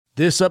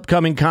This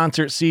upcoming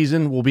concert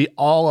season will be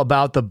all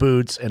about the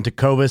boots, and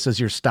Tecovas is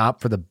your stop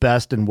for the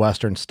best in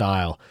Western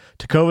style.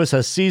 Tecovas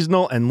has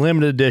seasonal and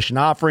limited edition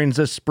offerings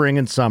this spring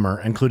and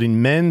summer,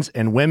 including men's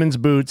and women's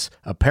boots,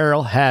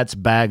 apparel, hats,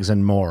 bags,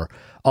 and more.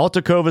 All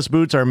Tecovas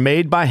boots are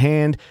made by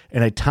hand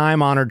in a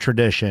time-honored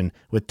tradition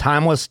with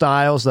timeless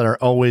styles that are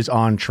always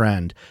on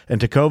trend. And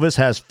Tecovas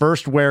has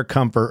first wear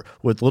comfort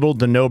with little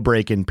to no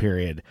break-in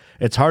period.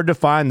 It's hard to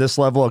find this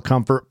level of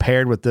comfort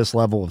paired with this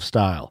level of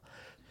style.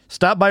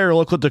 Stop by your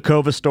local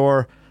Tecovas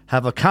store,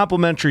 have a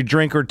complimentary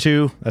drink or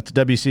two, that's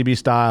WCB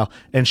style,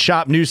 and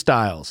shop new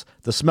styles.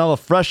 The smell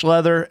of fresh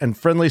leather and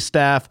friendly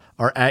staff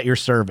are at your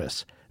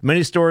service.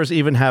 Many stores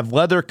even have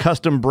leather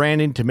custom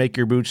branding to make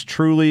your boots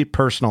truly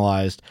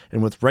personalized.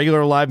 And with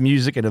regular live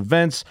music and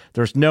events,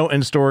 there's no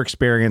in-store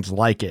experience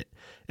like it.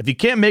 If you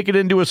can't make it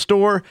into a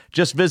store,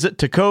 just visit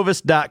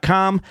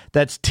tecovas.com.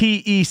 That's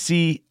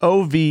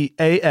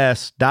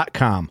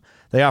TECOVAS.com.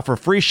 They offer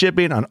free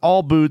shipping on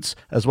all boots,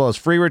 as well as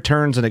free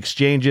returns and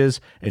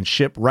exchanges, and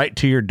ship right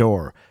to your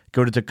door.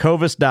 Go to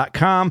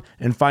tecovas.com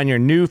and find your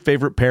new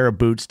favorite pair of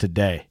boots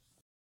today.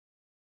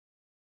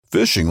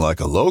 Fishing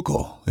like a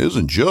local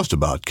isn't just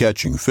about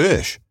catching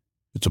fish.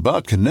 It's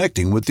about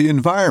connecting with the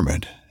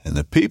environment and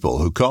the people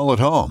who call it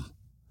home.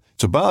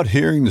 It's about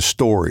hearing the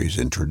stories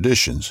and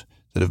traditions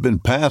that have been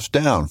passed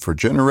down for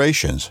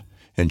generations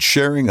and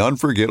sharing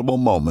unforgettable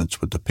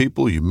moments with the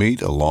people you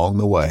meet along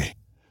the way.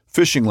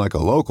 Fishing like a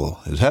local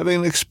is having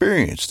an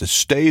experience that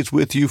stays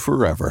with you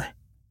forever.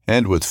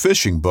 And with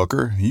Fishing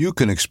Booker, you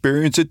can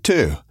experience it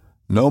too,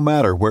 no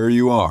matter where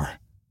you are.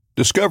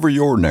 Discover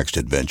your next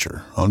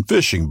adventure on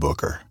Fishing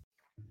Booker.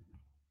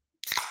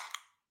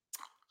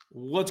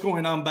 What's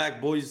going on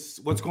boys?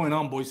 What's going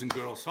on, boys and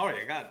girls?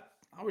 Sorry, I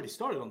already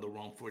started on the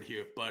wrong foot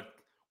here, but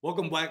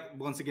welcome back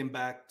once again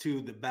back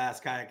to the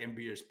Bass Kayak and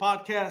Beers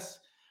podcast.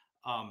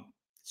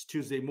 It's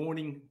Tuesday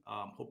morning.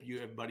 Hope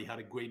everybody had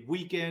a great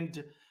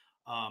weekend.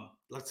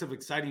 Lots of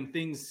exciting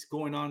things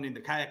going on in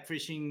the kayak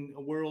fishing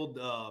world.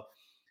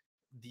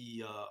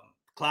 The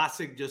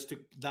classic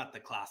not the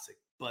classic,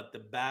 but the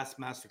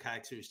Bassmaster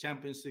Kayak Series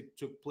Championship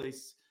took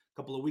place a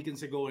couple of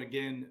weekends ago. And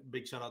again,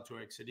 big shout out to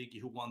Eric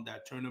Sadiki who won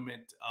that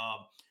tournament.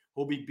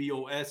 Hobie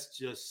BOS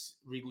just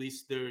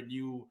released their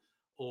new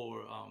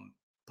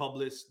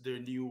published their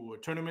new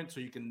tournament.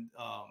 So you can,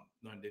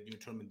 not the new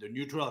tournament, the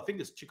neutral, I think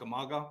it's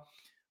Chickamauga.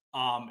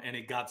 And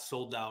it got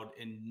sold out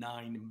in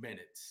 9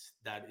 minutes.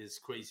 That is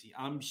crazy.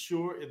 I'm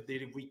sure if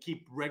we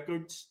keep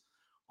records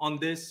on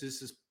this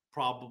is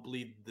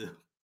probably the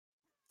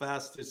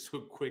fastest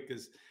or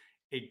quickest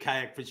a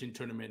kayak fishing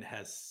tournament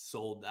has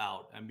sold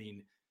out. I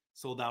mean,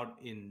 sold out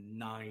in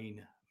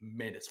 9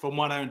 minutes, from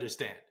what I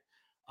understand.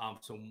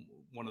 So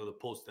one of the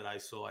posts that I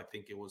saw, I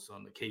think it was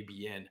on the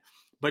KBN,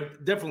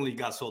 but definitely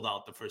got sold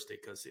out the first day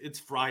because it's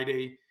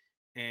Friday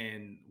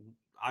and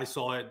I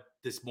saw it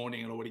this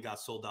morning and already got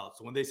sold out.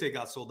 So when they say it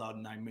got sold out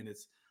in 9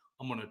 minutes,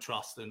 I'm going to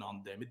trust in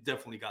on them. It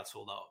definitely got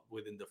sold out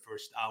within the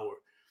first hour.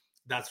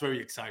 That's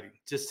very exciting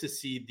just to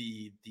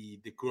see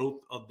the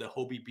growth of the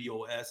Hobie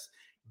BOS,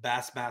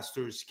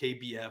 Bassmasters,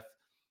 KBF.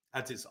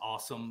 That is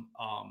awesome.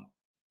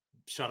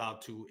 Shout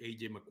out to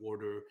AJ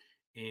McWhorter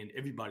and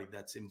everybody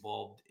that's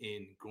involved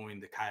in growing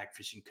the kayak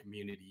fishing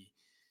community.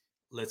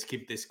 Let's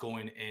keep this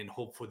going and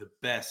hope for the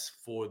best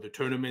for the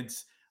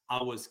tournaments.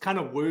 I was kind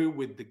of worried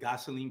with the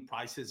gasoline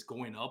prices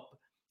going up,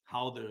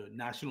 how the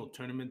national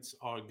tournaments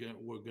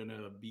were going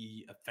to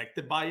be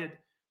affected by it.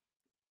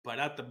 But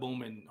at the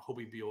moment,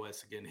 Hobie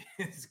BOS again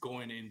is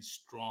going in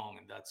strong,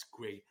 and that's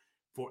great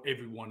for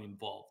everyone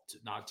involved,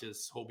 not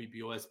just Hobie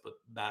BOS, but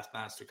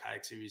Bassmaster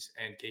Kayak Series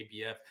and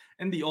KBF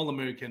and the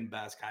All-American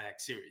Bass Kayak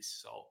Series.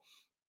 So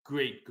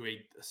great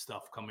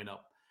stuff coming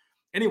up.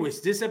 Anyways,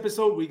 this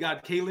episode, we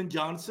got Kalen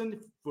Johnson.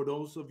 For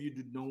those of you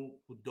who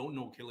don't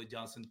know Kalen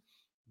Johnson,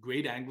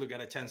 great angler.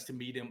 Got a chance to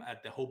meet him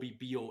at the Hobie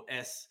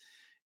BOS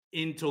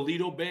in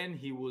Toledo Bend.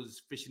 He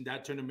was fishing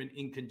that tournament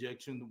in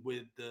conjunction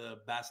with the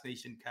Bass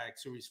Nation Kayak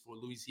Series for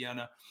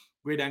Louisiana.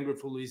 Great angler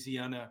for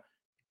Louisiana.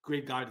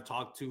 Great guy to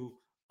talk to.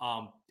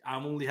 I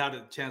only had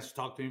a chance to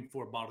talk to him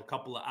for about a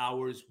couple of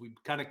hours. We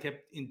kind of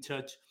kept in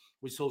touch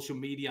with social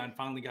media and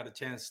finally got a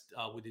chance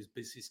with his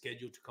busy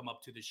schedule to come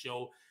up to the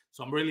show.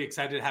 So I'm really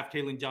excited to have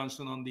Kalen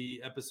Johnson on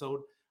the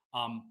episode.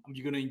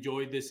 You're going to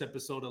enjoy this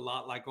episode a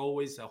lot, like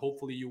always.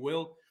 Hopefully you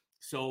will.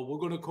 So we're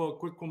going to call a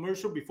quick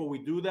commercial. Before we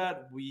do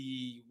that,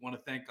 we want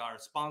to thank our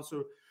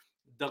sponsor,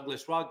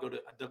 Douglas Rod. Go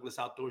to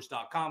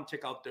douglasoutdoors.com.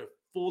 Check out their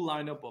full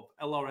lineup of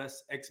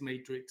LRS,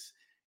 X-Matrix,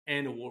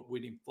 and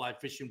award-winning fly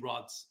fishing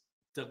rods,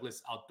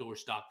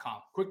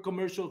 douglasoutdoors.com. Quick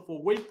commercial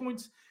for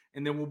Waypoints,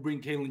 and then we'll bring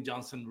Kalen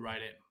Johnson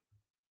right in.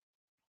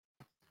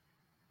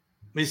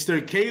 Mr.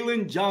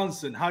 Kalen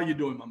Johnson, how you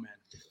doing, my man?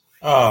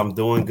 Oh, I'm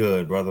doing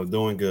good, brother.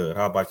 Doing good.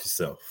 How about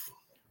yourself?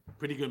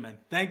 Pretty good, man.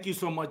 Thank you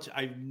so much.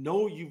 I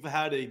know you've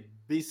had a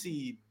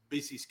busy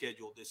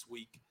schedule this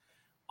week,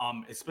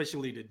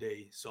 especially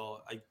today.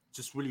 So I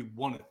just really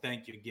want to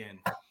thank you again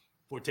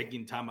for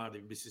taking time out of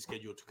your busy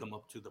schedule to come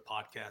up to the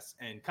podcast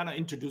and kind of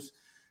introduce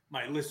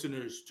my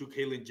listeners to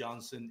Kalen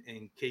Johnson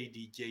and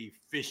KDJ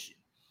Fishing.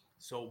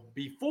 So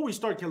before we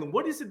start, Kellen,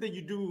 what is it that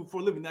you do for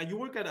a living? Now you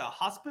work at a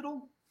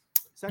hospital?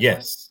 Is that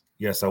correct?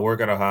 Yes. I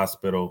work at a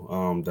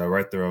hospital,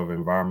 director of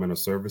environmental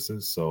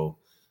services. So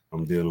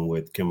I'm dealing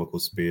with chemical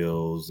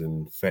spills,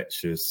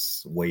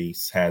 infectious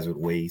waste, hazard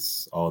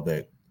waste, all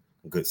that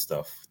good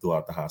stuff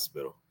throughout the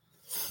hospital.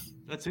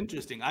 That's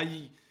interesting.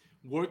 I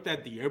worked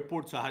at the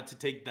airport, so I had to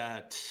take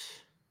that.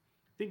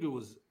 I think it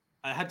was,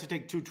 I had to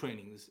take two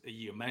trainings a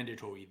year,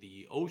 mandatory,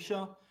 the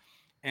OSHA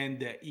and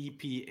the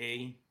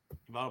EPA,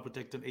 Environmental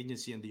Protective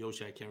Agency, and the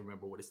OSHA. I can't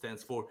remember what it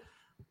stands for.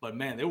 But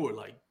man, they were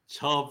like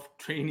tough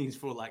trainings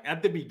for like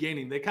at the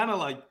beginning. They kind of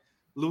like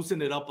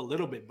loosened it up a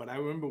little bit. But I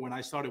remember when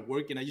I started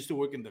working, I used to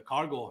work in the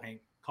cargo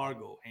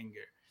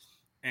hangar.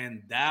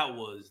 And that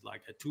was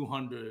like a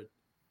 200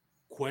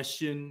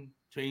 question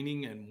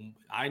training, and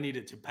I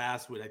needed to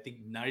pass with I think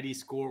 90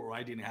 score or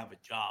I didn't have a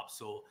job.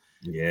 So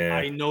Yeah,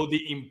 I know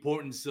the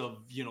importance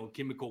of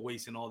chemical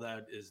waste and all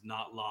that is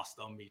not lost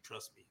on me.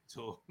 Trust me.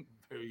 So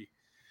very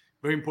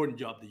very important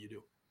job that you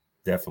do.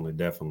 definitely.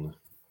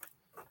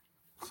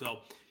 So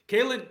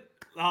Kaylin,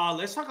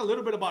 let's talk a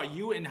little bit about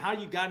you and how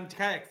you got into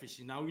kayak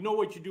fishing. Now you know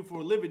what you do for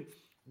a living.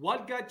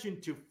 What got you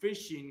into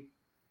fishing,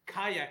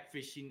 kayak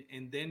fishing,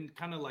 and then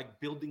kind of like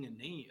building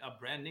a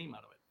brand name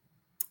out of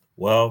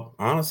Well,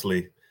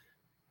 honestly,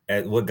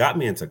 what got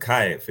me into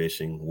kayak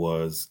fishing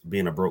was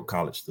being a broke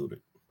college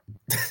student.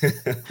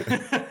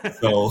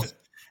 So, it?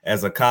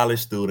 as a college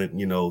student,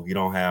 you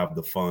don't have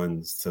the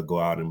funds to go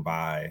out and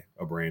buy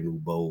a brand new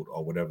boat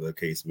or whatever the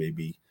case may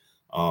be.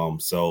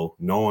 So,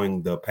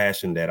 knowing the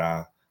passion that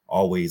I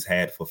always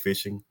had for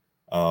fishing,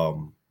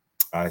 um,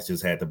 I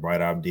just had the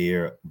bright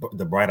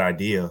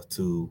idea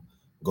to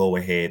go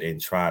ahead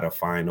and try to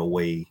find a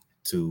way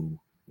to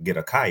get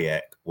a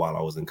kayak while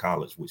I was in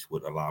college, which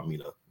would allow me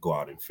to go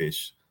out and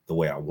fish the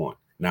way I want.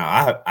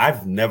 Now,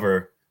 I've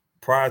never,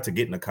 prior to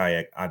getting a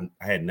kayak, I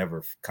had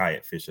never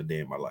kayak fished a day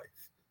in my life.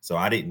 So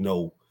I didn't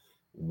know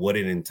what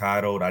it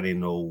entitled. I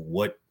didn't know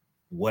what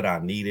I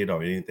needed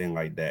or anything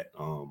like that.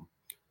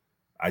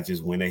 I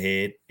just went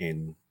ahead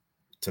and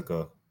took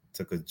a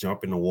took a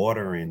jump in the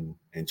water and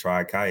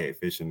tried kayak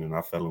fishing, and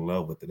I fell in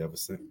love with it ever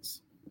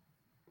since.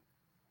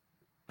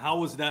 How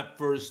was that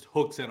first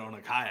hook set on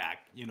a kayak?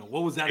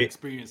 What was that It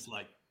experience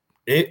like?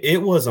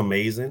 it was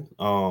amazing.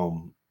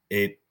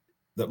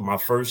 My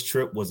first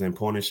trip was in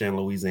Pointe-aux-Chenes,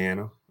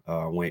 Louisiana.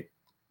 I went,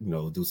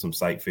 do some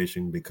sight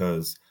fishing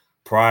because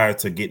prior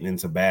to getting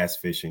into bass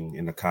fishing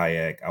in the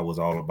kayak, I was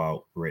all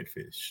about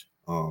redfish,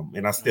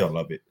 and I still Nice.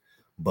 love it.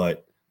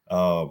 But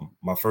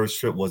my first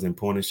trip was in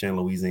Pointe-aux-Chenes,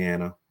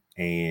 Louisiana,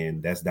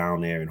 and that's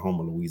down there in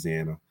Homer,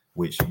 Louisiana.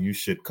 Which you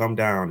should come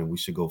down and we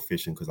should go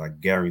fishing because I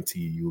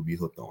guarantee you will be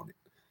hooked on it.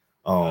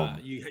 Um,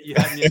 You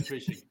had me at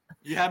fishing.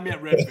 You had me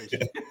at redfish.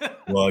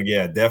 Well,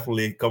 yeah,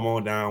 definitely come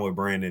on down with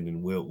Brandon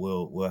and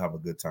we'll have a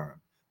good time.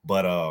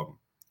 But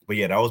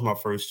yeah, that was my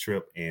first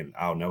trip and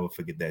I'll never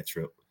forget that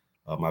trip.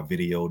 I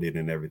videoed it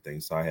and everything,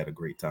 so I had a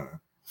great time.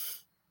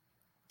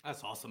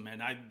 That's awesome,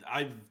 man.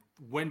 I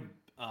went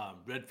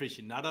red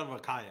fishing, not out of a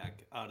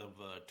kayak, out of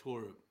a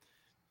tour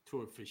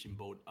fishing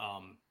boat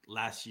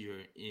last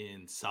year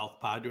in South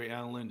Padre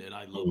Island, and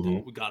I loved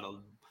it. Hmm.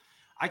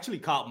 I actually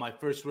caught my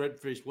first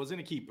redfish. Wasn't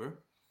a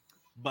keeper,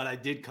 but I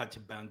did catch a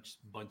bunch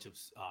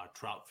of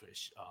trout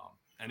fish,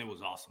 and it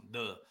was awesome.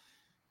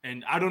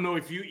 And I don't know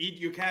if you eat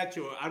your catch,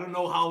 or I don't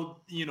know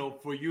how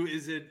for you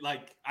is it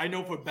like I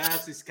know for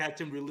bass is catch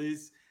and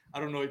release. I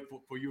don't know if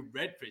for you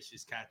redfish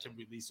is catch and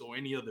release, or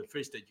any other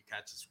fish that you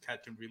catch is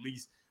catch and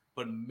release.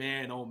 But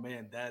man, oh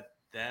man, that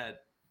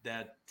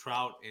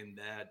trout and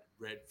that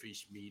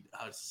redfish meat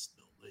is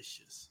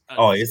delicious. That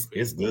Oh, is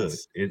it's good.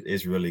 crazy.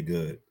 It's really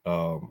good.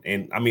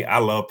 And I mean, I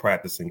love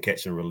practicing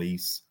catch and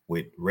release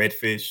with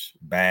redfish,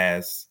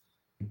 bass,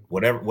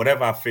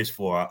 whatever I fish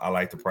for. I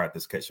like to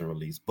practice catch and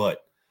release. But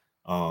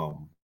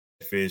um,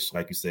 fish,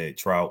 like you said,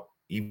 trout,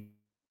 even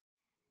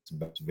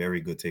it's very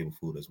good table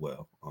food as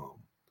well.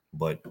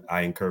 But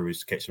I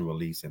encourage catch and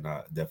release, and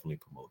I definitely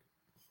promote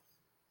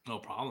it. No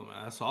problem,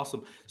 man. That's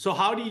awesome. So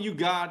how do you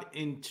got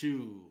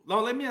into now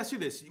let me ask you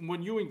this.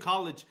 When you were in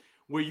college,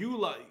 were you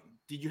like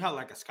did you have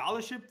like a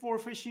scholarship for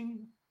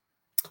fishing?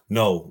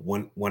 No,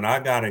 when I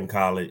got in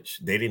college,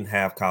 they didn't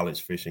have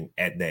college fishing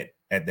at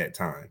that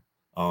time.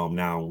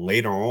 Now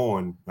later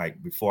on,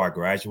 like before I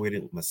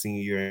graduated, my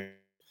senior year,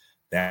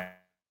 that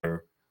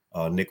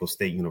Nicholls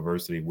State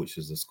University, which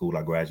is the school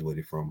I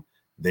graduated from,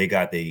 they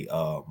got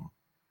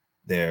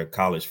their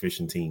college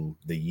fishing team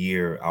the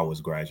year I was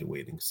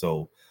graduating.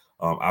 So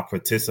I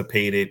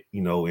participated,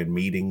 in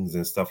meetings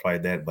and stuff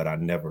like that, but I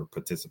never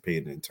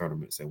participated in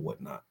tournaments and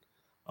whatnot.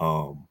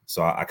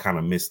 So I kind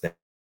of missed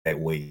that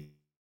way.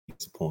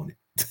 Disappointed.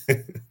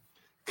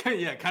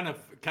 Yeah, kind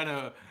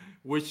of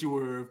wish you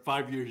were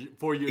 5 years,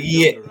 4 years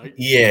Yeah, younger, right?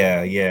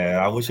 yeah.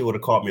 I wish it would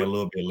have caught me a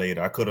little bit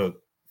later. I could have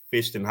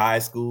fished in high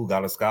school,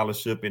 got a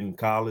scholarship in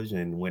college,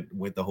 and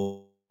went the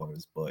whole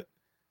course. But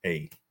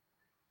hey,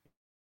 it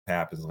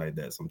happens like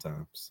that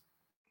sometimes.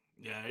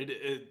 Yeah, it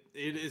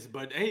is.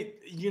 But hey,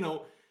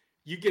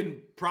 you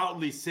can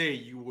proudly say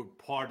you were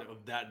part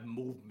of that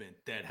movement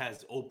that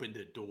has opened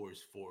the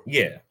doors for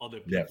Yeah, other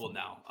people definitely.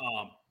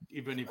 now.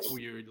 Even if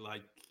we're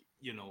like,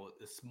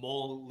 a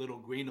small little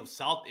grain of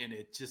salt in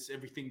it, just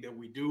everything that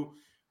we do.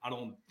 I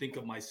don't think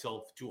of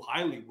myself too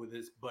highly with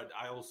this, but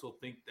I also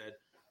think that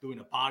doing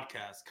a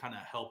podcast kind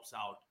of helps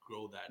out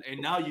grow that.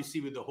 And now you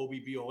see with the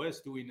Hobie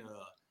BOS doing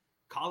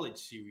a college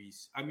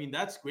series. I mean,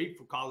 that's great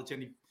for college.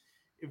 And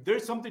if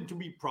there's something to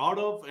be proud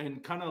of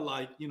and kind of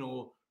like,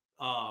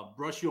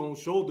 brush your own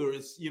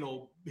shoulders,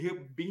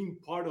 being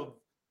part of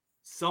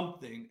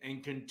something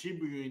and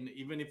contributing,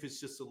 even if it's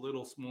just a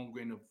little small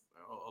grain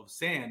of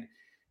sand,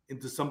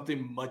 into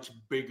something much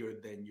bigger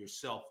than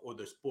yourself or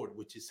the sport,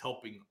 which is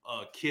helping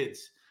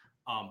kids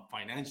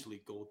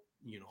financially go,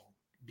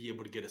 be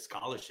able to get a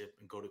scholarship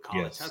and go to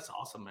college. Yes. That's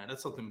awesome, man.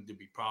 That's something to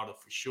be proud of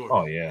for sure.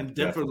 Oh yeah, And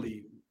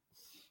definitely.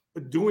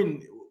 definitely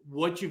doing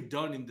what you've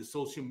done in the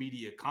social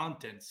media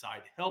content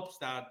side helps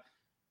that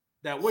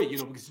way,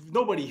 because if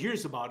nobody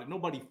hears about it,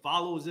 nobody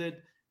follows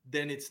it,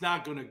 then it's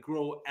not going to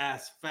grow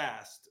as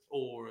fast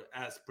or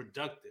as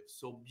productive.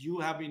 So you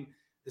having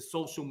a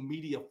social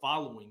media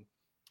following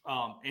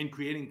and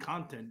creating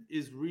content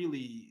is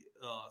really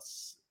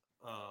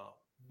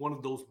one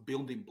of those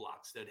building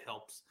blocks that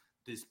helps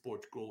this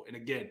sport grow. And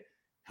again,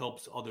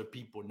 helps other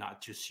people,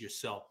 not just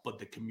yourself, but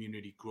the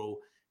community grow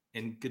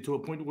and get to a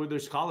point where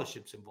there's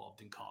scholarships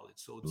involved in college.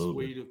 So it's a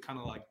Absolutely. way to kind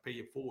of like pay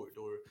it forward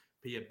or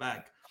pay it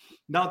back.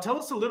 Now, tell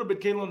us a little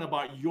bit, Caitlin,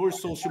 about your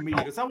social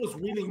media because I was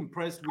really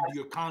impressed with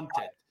your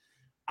content.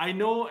 I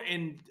know,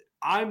 and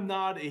I'm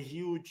not a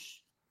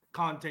huge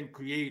content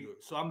creator,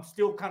 so I'm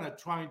still kind of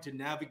trying to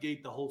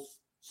navigate the whole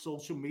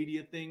social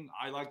media thing.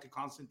 I like to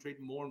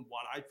concentrate more on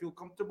what I feel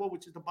comfortable,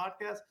 which is the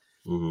podcast.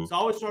 Hmm. So I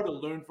always try to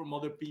learn from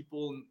other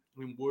people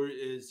and where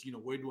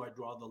do I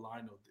draw the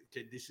line of,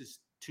 okay, this is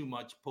too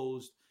much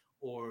post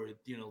or,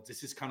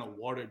 this is kind of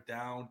watered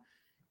down.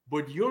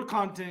 But your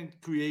content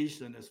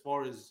creation, as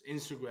far as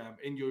Instagram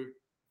and your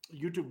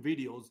YouTube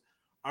videos,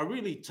 are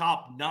really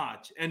top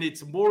notch, and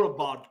it's more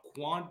about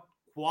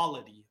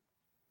quality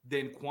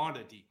than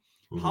quantity.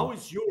 Hmm. How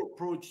is your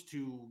approach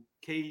to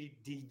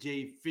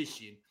KDJ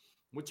fishing?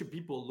 What should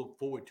people look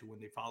forward to when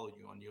they follow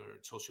you on your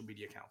social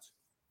media accounts?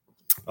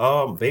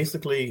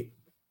 Basically,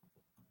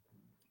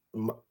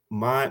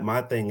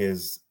 my thing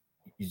is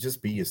you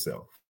just be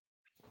yourself.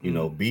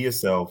 Mm, Be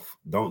yourself.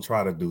 Don't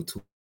try to do too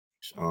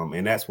much.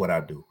 And that's what I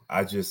do.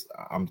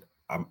 I'm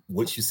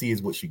what you see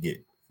is what you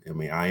get. I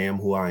mean, I am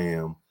who I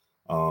am.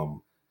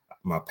 Um,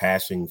 my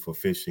passion for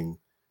fishing,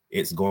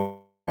 it's going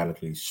to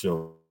automatically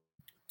show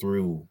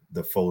through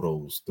the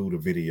photos, through the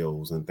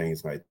videos and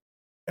things like that.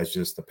 That's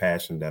just the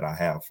passion that I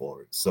have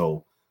for it.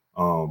 So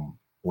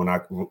when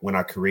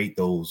I create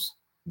those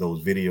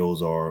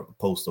videos or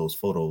post those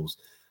photos,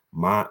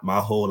 my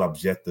whole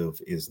objective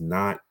is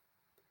not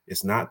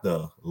it's not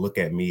the look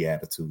at me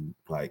attitude,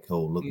 like,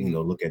 oh, look,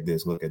 mm, look at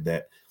this, look at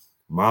that.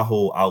 My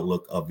whole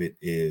outlook of it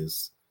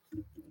is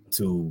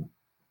to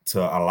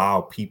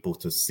allow people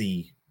to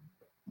see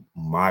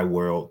my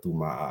world through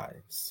my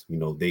eyes.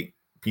 They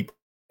people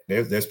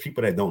there's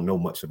people that don't know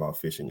much about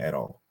fishing at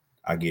all.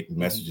 I get mm,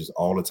 messages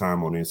all the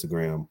time on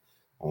Instagram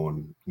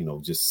on,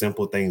 just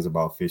simple things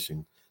about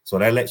fishing. So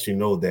that lets you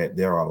know that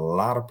there are a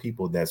lot of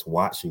people that's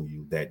watching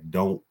you that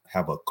don't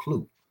have a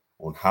clue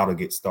on how to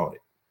get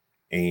started.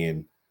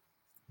 And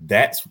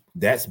that's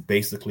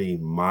basically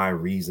my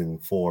reason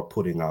for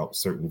putting out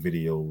certain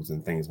videos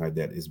and things like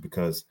that, is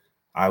because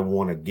I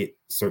want to get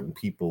certain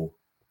people,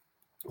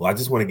 well, I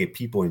just want to get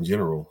people in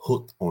general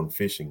hooked on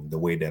fishing the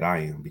way that I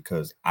am,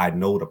 because I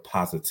know the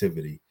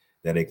positivity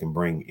that it can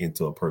bring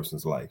into a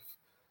person's life.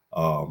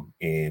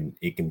 And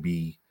it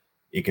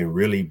can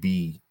really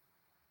be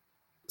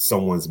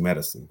someone's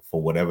medicine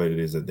for whatever it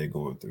is that they're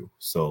going through.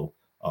 So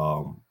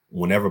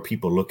whenever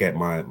people look at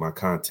my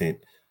content,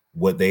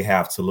 what they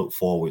have to look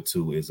forward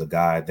to is a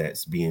guy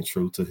that's being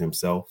true to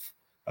himself,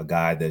 a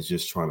guy that's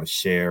just trying to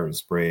share and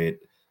spread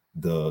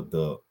the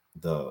the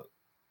the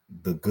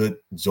the good,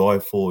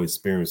 joyful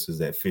experiences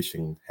that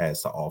fishing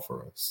has to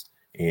offer us.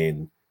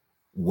 And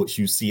what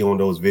you see on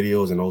those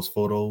videos and those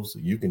photos,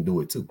 you can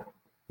do it too.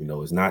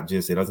 It's not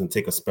just, it doesn't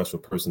take a special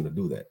person to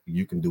do that.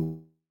 You can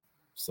do it.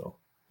 So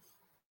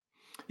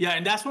yeah,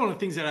 and that's one of the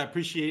things that I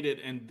appreciated,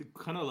 and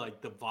kind of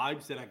like the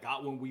vibes that I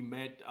got when we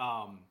met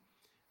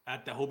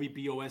at the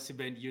Hobie BOS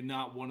event. You're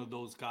not one of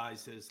those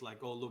guys that's like,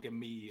 oh, look at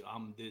me,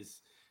 I'm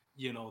this,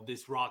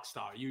 this rock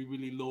star. You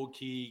really low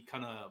key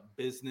kind of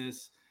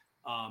business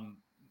um,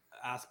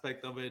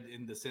 aspect of it,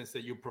 in the sense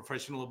that you're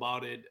professional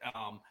about it,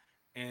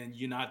 and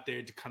you're not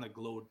there to kind of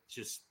gloat.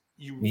 Just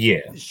you, yeah.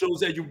 it shows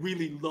that you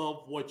really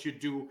love what you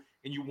do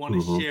and you want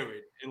to Hmm. share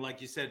it. And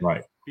like you said,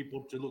 Right.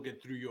 people to look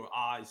at through your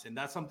eyes, and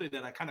that's something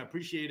that I kind of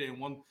appreciate. And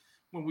when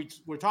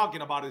we're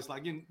talking about it, it's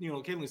like,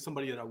 Caitlin is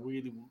somebody that I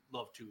really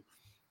love to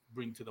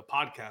bring to the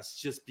podcast,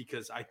 just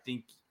because I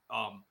think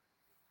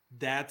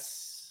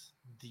that's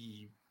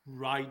the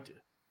right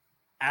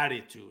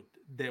attitude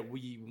that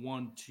we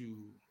want to,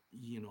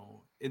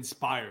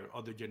 inspire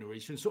other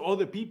generations or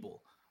other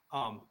people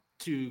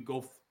to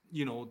go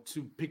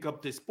to pick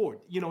up this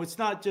sport. It's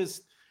not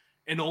just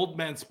an old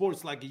man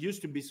sports like it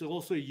used to be. So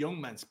also a young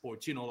man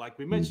sports, like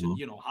we mentioned,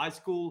 Mm-hmm. high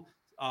school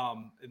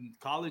and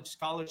college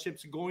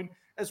scholarships going,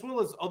 as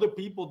well as other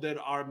people that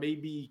are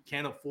maybe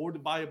can't afford to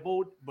buy a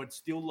boat, but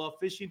still love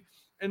fishing.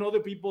 And other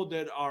people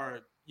that are,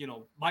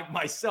 like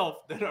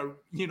myself, that are,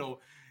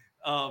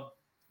 uh,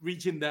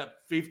 reaching that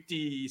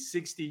 50,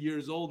 60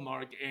 years old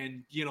mark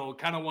and,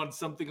 kind of want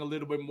something a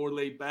little bit more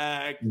laid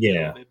back,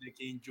 Yeah. that they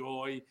can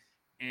enjoy.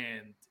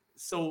 And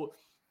so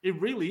it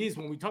really is,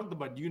 when we talked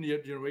about new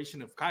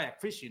generation of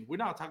kayak fishing, we're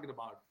not talking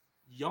about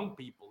young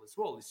people as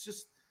well. It's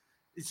just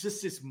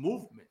this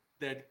movement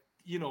that,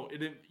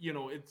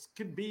 it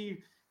could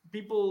be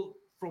people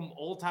from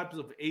all types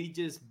of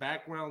ages,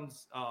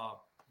 backgrounds.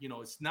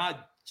 It's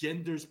not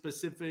gender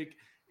specific,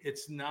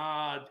 it's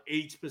not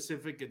age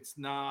specific, it's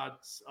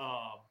not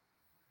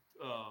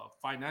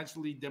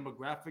financially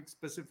demographic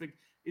specific.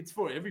 It's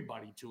for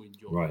everybody to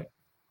enjoy. Right.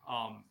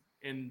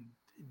 And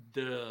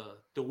the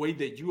way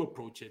that you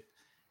approach it,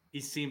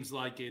 it seems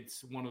like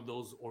it's one of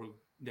those, or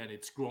that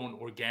it's grown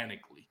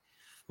organically.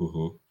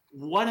 Mm-hmm.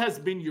 What has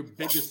been your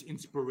biggest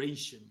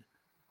inspiration?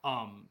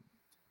 um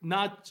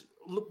Not,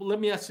 let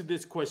me ask you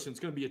this question. It's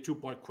going to be a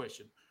two-part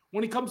question.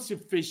 When it comes to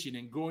fishing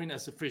and growing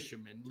as a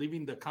fisherman,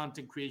 leaving the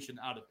content creation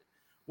out of it,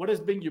 what has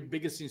been your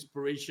biggest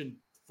inspiration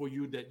for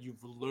you that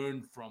you've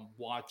learned from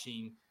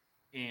watching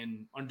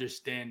and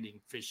understanding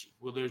fishing,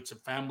 whether it's a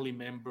family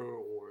member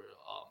or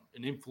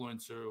an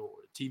influencer or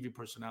a TV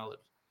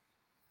personality?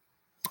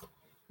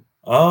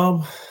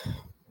 Um,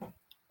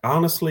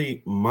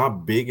 Honestly, my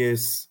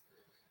biggest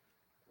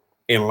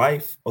in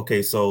life.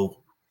 Okay,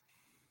 so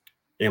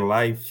in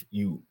life,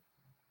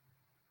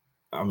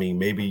 I mean,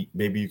 maybe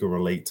you can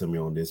relate to me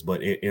on this,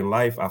 but in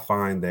life, I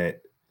find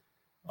that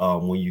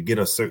when you get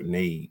a certain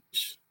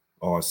age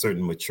or a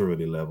certain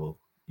maturity level,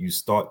 you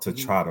start to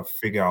Mhm. try to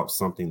figure out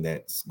something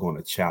that's going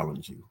to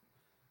challenge you,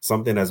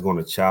 something that's going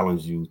to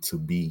challenge you to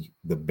be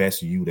the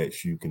best you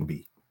that you can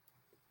be.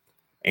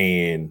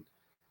 And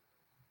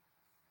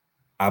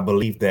I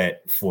believe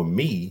that for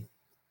me,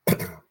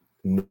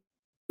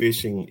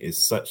 fishing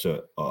is such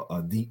a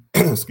deep,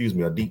 excuse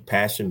me, a deep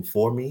passion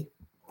for me.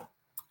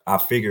 I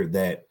figured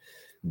that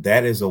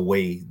that is a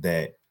way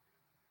that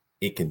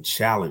it can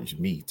challenge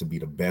me to be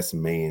the best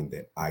man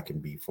that I can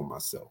be for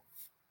myself.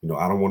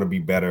 I don't want to be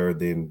better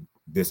than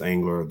this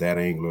angler, that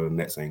angler, the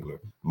next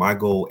angler. My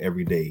goal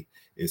every day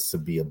is to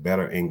be a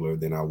better angler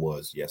than I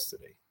was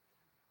yesterday.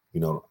 You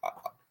know,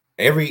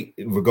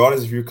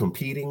 regardless if you're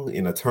competing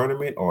in a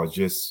tournament or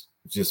just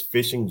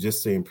fishing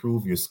just to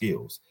improve your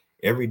skills,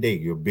 every day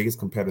your biggest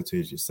competitor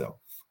is yourself.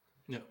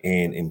 Yeah.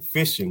 And in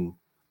fishing,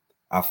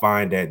 I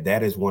find that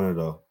that is one of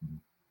the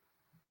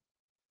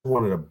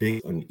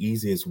big and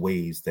easiest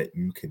ways that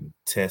you can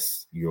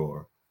test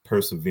your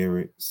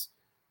perseverance,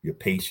 your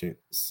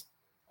patience,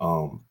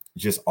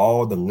 just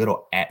all the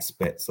little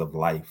aspects of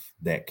life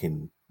that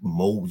can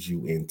mold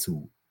you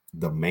into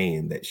the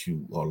man that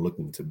you are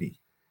looking to be.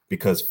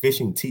 Because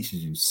fishing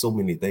teaches you so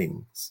many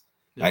things.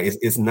 Yeah. Like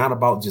it's not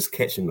about just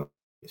catching a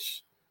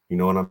fish. You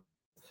know what I'm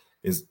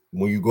is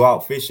when you go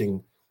out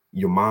fishing,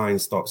 your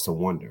mind starts to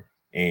wonder.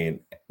 And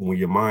when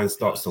your mind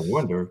starts to Yes.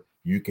 wonder,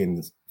 you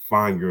can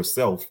find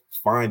yourself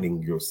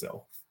finding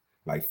yourself,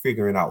 like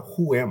figuring out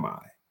who am I?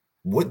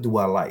 What do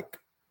I like?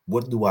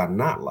 What do I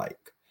not like?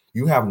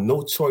 You have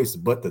no choice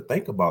but to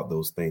think about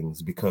those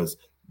things because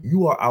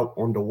you are out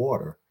on the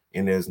water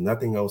and there's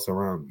nothing else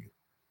around you.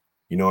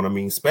 You know what I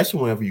mean?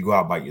 Especially whenever you go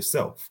out by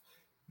yourself.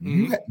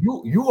 Hmm.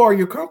 You are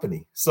your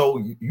company. So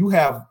you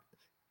have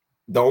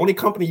the only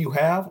company you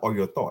have are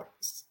your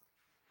thoughts.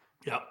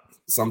 Yeah.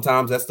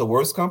 Sometimes that's the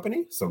worst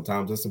company,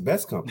 sometimes that's the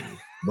best company.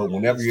 But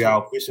whenever That's you're true.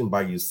 out fishing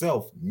by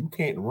yourself, you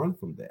can't run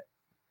from that.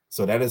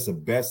 So that is the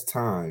best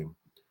time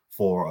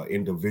for an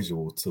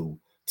individual to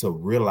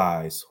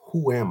realize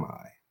who am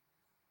I?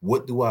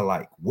 What do I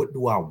like? What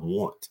do I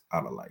want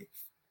out of life?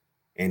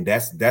 And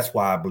that's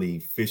why I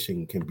believe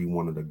fishing can be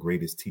one of the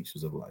greatest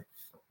teachers of life.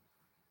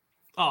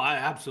 Oh, I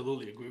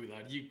absolutely agree with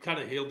that. You kind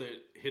of hit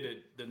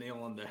it the nail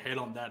on the head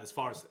on that, as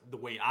far as the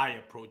way I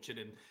approach it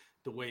and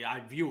the way I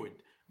view it.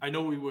 I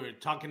know we were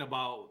talking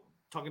about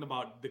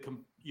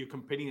you're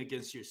competing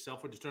against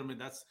yourself for the tournament.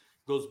 That's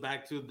goes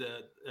back to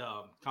the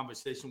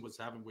conversation was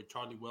having with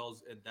Charlie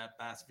Wells and that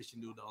bass fishing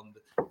dude on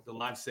the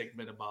live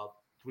segment about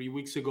 3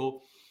 weeks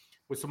ago,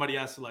 where somebody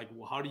asked like,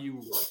 well, how do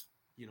you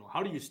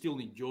still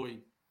enjoy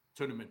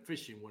tournament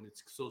fishing when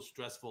it's so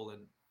stressful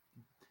and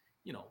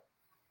you know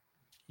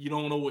you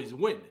don't always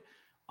win.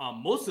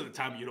 Most of the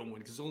time, you don't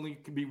win because only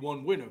can be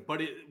one winner.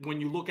 But when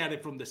you look at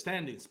it from the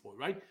standings point,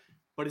 right?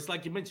 But it's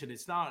like you mentioned,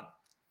 it's not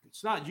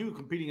you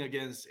competing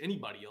against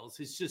anybody else.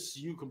 It's just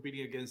you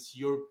competing against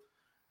your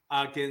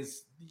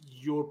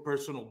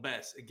personal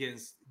best,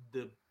 against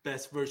the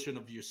best version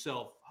of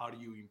yourself. How do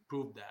you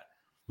improve that?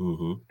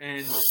 Mm-hmm.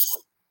 And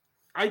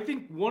I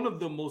think one of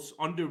the most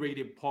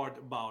underrated part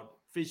about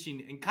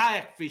fishing and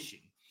kayak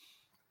fishing,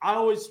 I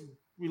always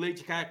relate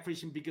to kayak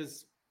fishing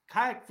because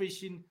kayak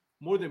fishing,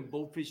 more than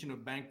boat fishing or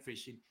bank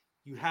fishing,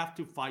 you have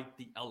to fight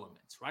the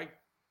elements, right?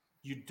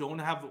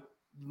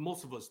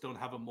 most of us don't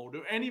have a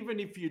motor. And even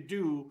if you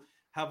do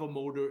have a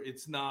motor,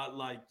 it's not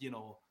like,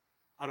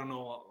 I don't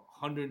know,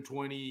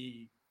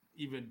 120,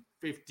 even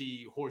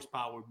 50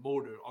 horsepower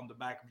motor on the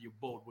back of your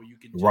boat where you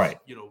can just, Right.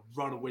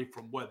 run away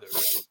from weather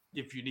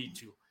if you need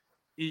to.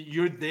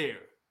 You're there.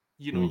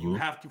 You Mm-hmm.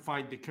 have to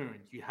find the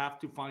current. You have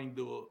to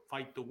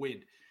fight the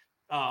wind.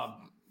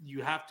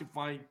 You have to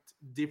find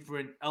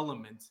different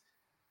elements,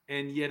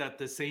 and yet at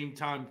the same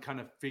time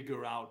kind of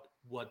figure out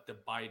what the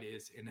bite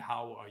is and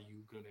how are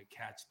you going to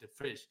catch the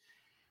fish.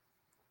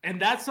 And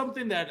that's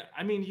something that,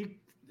 I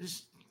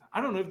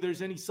don't know if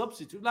there's any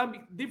substitute. I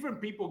mean,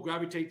 different people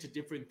gravitate to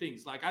different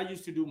things. Like I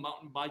used to do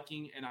mountain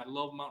biking, and I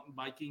love mountain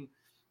biking.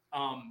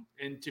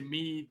 And to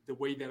me, the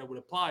way that I would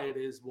apply it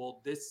is,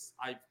 well,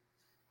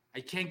 I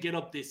can't get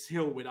up this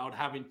hill without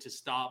having to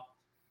stop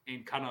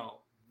and kind of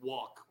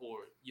walk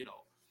or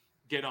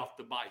get off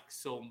the bike.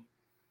 So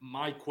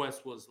my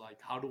quest was like,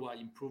 how do I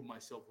improve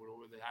myself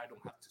over there? I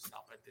don't have to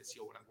stop at this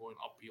hill when I'm going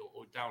uphill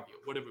or downhill,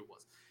 whatever it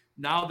was.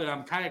 Now that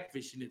I'm kayak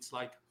fishing, it's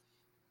like,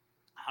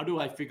 how do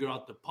I figure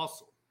out the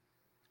puzzle?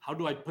 How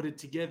do I put it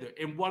together?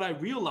 And what I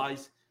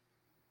realized,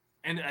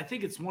 and I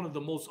think it's one of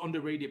the most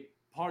underrated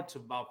parts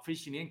about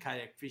fishing and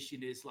kayak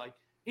fishing, is like,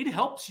 it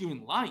helps you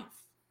in life.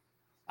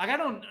 Like, I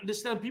don't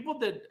understand people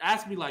that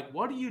ask me, like,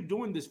 what are you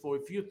doing this for?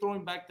 If you're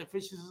throwing back the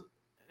fishes,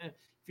 if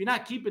you're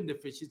not keeping the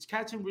fish, it's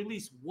catch and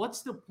release.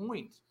 What's the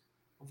point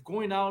of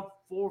going out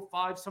 4,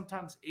 5,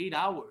 sometimes 8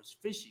 hours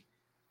fishing?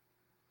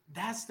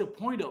 That's the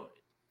point of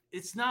it.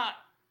 It's not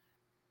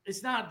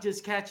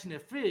just catching a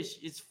fish.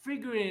 It's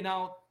figuring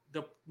out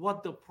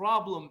what the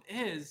problem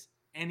is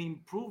and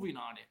improving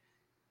on it.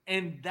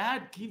 And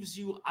that gives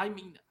you, I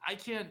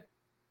can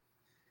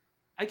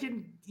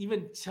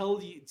even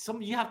tell you,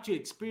 you have to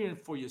experience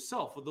for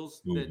yourself, for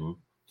those Mm-hmm.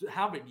 that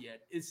haven't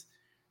yet,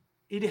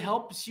 it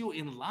helps you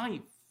in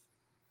life.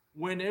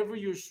 Whenever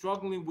you're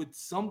struggling with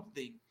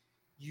something,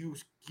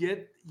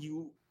 it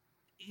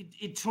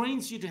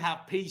trains you to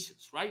have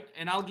patience, right?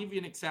 And I'll give you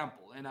an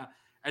example. And I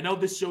know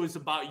this show is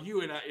about you,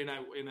 and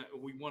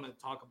we want to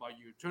talk about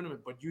your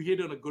tournament, but you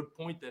hit on a good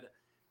point that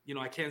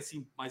I can't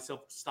see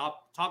myself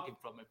stop talking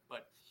from it.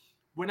 But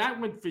when I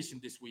went fishing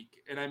this week,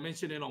 and I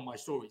mentioned it on my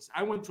stories,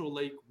 I went to a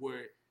lake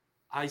where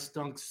I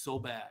stunk so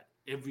bad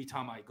every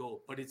time I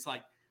go. But it's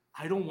like,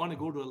 I don't want to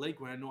go to a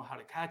lake where I know how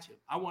to catch him.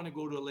 I want to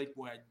go to a lake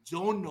where I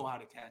don't know how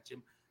to catch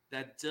him,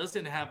 that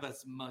doesn't have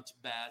as much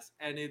bass,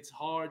 and it's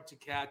hard to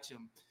catch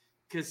him,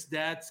 because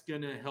that's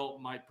going to help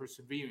my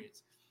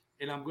perseverance.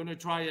 And I'm going to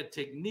try a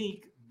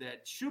technique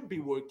that should be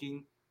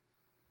working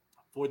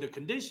for the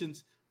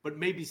conditions, but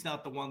maybe it's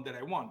not the one that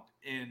I want.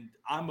 And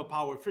I'm a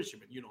power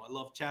fisherman. I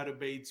love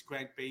chatterbaits,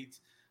 crankbaits,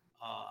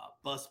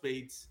 buzz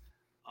baits.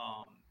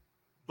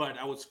 But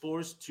I was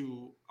forced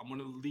to, I'm going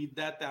to leave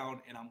that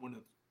down, and I'm going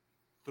to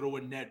throw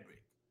a Ned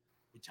rig,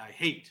 which I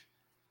hate,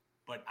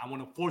 but I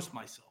want to force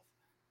myself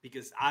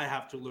because I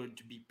have to learn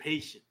to be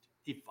patient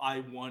if I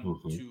want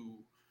Mm-hmm.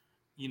 to,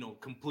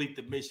 complete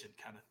the mission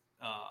kind of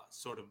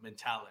sort of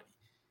mentality.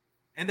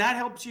 And that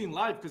helps you in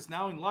life, because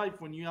now in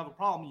life, when you have a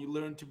problem, you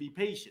learn to be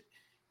patient.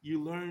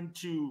 You learn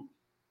to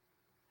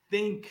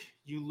think,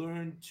 you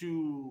learn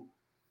to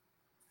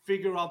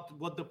figure out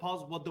what the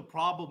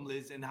problem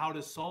is and how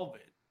to solve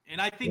it. And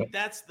I Yep. think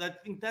that's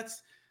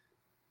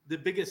the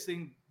biggest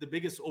thing, the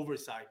biggest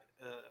oversight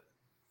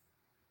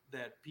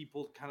that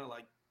people kind of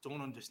like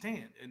don't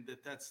understand, and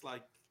that's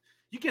like,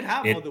 you can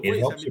have other It ways.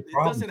 helps your It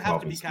problem doesn't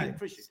have to solving be kayak skills.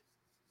 fishing.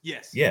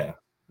 Yes, Yeah,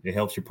 it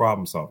helps your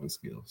problem solving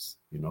skills.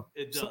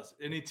 it So, does,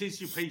 and it teaches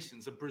you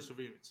patience and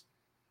perseverance.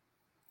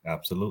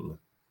 absolutely.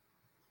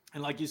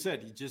 And like you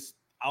said, you just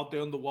out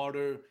there on the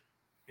water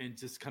and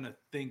just kind of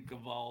think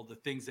of all the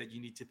things that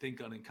you need to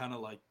think on, and kind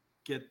of like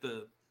get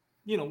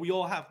we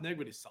all have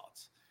negative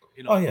thoughts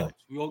in Oh our yeah, lives.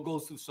 We all go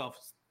through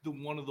stuff.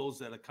 One of those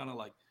that are kind of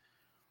like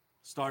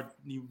start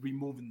you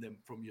removing them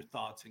from your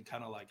thoughts and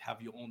kind of like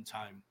have your own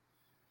time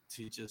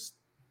to just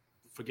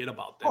forget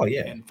about oh them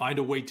yeah. and find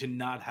a way to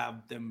not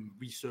have them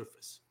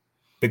resurface.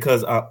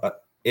 Because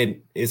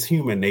it's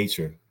human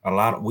nature. A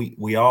lot of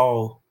we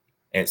all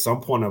at some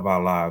point of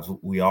our lives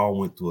we all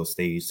went through a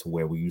stage to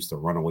where we used to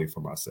run away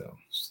from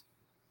ourselves.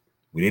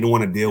 We didn't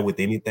want to deal Yep. with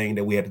anything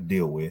that we had to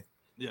deal with.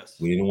 Yes.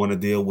 We didn't want to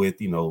deal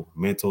with,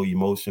 mental,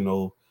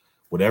 emotional,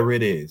 whatever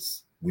it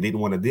is. We didn't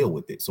want to deal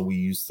with it. So we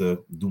used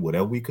to do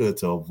whatever we could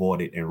to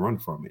avoid it and run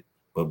from it.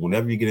 But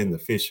whenever you get into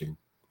fishing,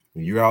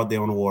 when you're out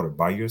there on the water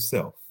by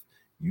yourself,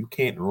 you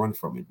can't run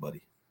from it,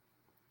 buddy.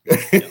 You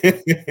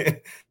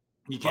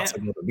Thoughts can't. are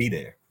going to be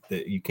there.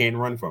 That you can't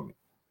run from it,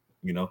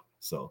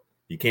 So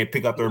you can't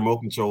pick up the remote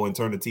control and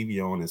turn the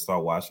TV on and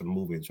start watching a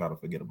movie and try to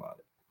forget about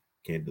it.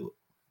 Can't do it.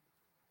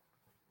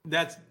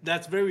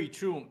 That's very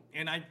true.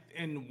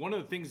 And one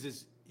of the things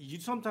is, you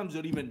sometimes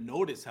don't even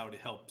notice how it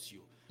helps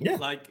you. Yeah.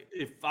 Like,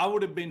 if I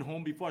would have been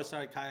home before I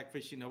started kayak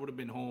fishing, I would have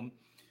been home,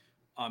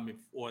 if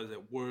or was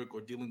at work or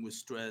dealing with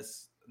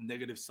stress,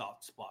 negative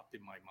soft spot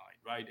in my mind,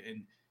 right?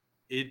 And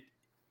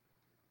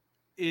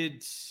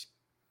it's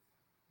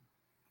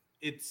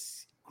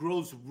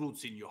grows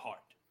roots in your heart,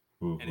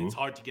 and Mm-hmm. it's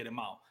hard to get them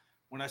out.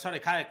 when I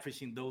started kayak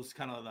fishing, those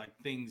kind of like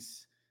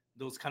things,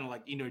 those kind of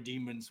like inner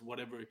demons,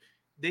 whatever,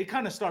 they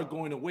kind of start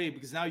going away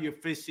because now you're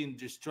fishing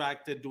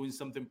distracted, doing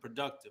something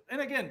productive.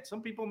 And again,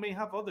 some people may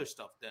have other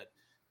stuff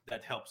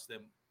that helps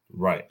them.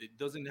 Right. It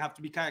doesn't have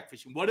to be kayak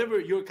fishing. Whatever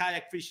your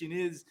kayak fishing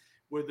is,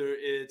 whether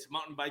it's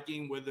mountain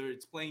biking, whether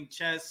it's playing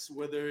chess,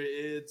 whether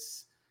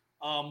it's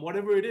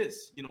whatever it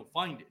is,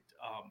 find it.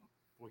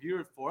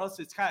 For us,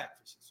 it's kayak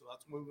fishing, so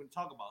that's what we're going to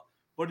talk about.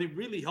 But it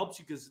really helps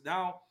you because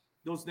now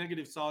those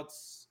negative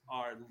thoughts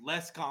are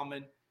less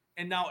common,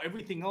 and now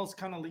everything else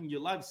kind of in your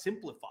life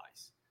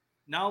simplifies.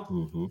 Now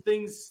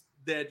things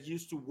that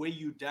used to weigh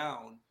you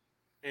down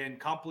and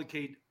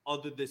complicate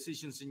other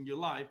decisions in your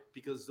life,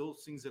 because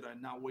those things that are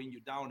not weighing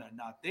you down are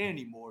not there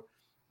anymore,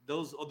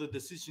 those other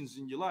decisions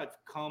in your life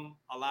come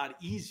a lot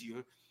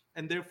easier,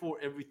 and therefore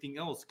everything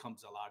else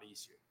comes a lot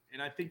easier.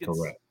 And I think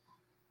Correct.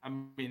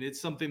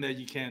 it's something that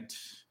you can't.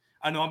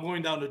 I know I'm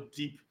going down a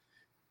deep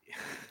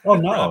Oh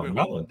no, rabbit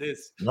hole no, on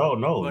this, no.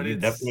 but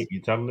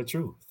You're telling the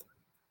truth.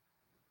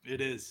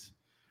 it is.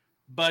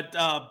 But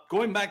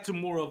going back to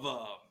more of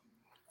a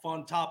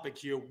fun topic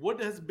here,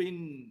 what has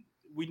been?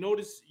 We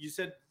noticed you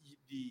said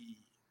the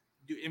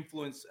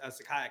influence as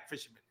a kayak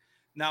fisherman.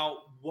 Now,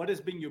 what has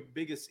been your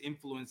biggest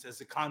influence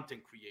as a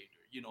content creator?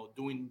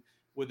 Doing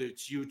whether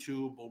it's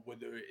YouTube or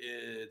whether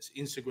it's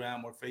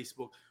Instagram or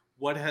Facebook.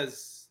 What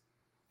has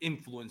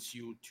influenced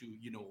you to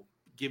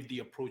give the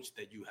approach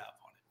that you have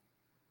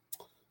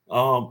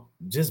on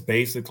it? Just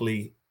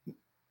basically,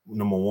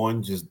 number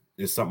one, just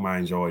it's something I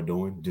enjoy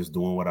doing. Just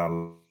doing what I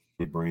love.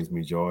 It brings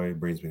me joy, it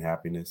brings me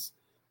happiness.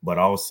 But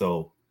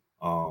also,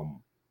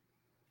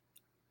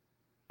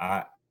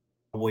 I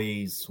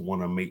always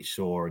want to make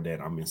sure that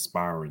I'm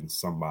inspiring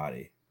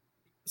somebody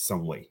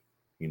some way,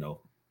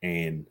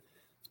 and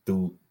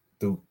through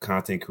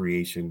content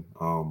creation,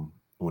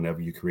 whenever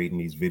you're creating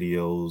these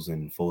videos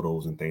and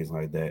photos and things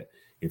like that,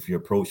 if you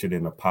approach it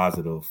in a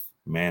positive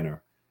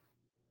manner,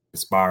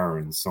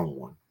 inspiring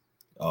someone,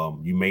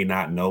 you may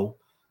not know,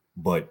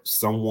 but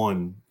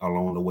someone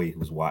along the way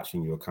who's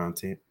watching your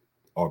content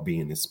are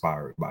being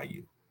inspired by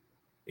you.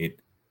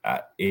 It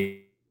a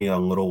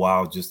little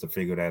while just to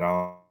figure that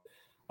out.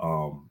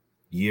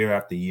 Year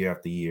after year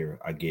after year,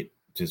 I get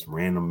just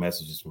random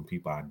messages from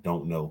people I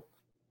don't know,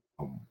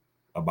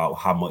 about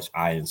how much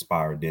I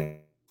inspired them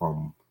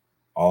from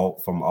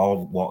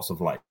all walks of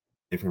life,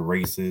 different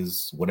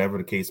races, whatever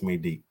the case may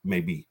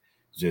be.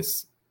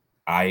 Just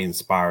I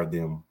inspired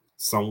them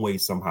some way,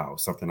 somehow.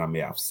 Something I may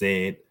have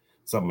said,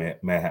 something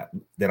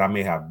that I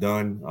may have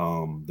done,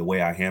 the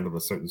way I handled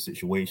a certain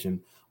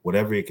situation,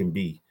 whatever it can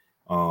be.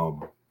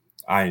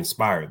 I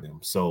inspired them.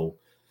 So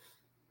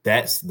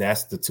that's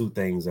the two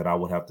things that I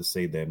would have to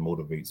say that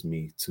motivates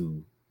me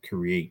to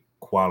create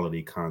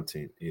quality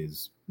content.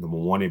 Is number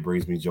one, it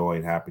brings me joy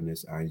and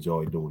happiness. I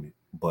enjoy doing it,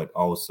 but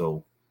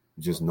also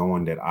just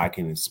knowing that I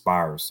can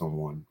inspire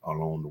someone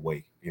along the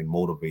way and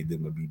motivate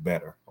them to be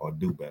better or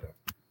do better.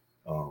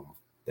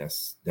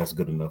 That's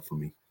good enough for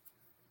me.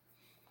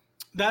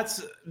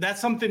 That's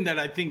something that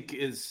I think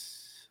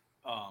is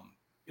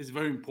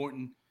very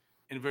important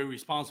and very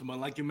responsible.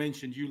 And like you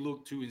mentioned, you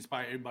look to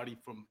inspire everybody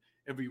from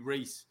every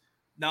race.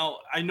 Now,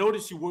 I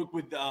noticed you work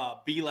with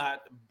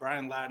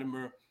Brian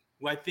Latimer,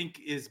 who I think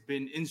has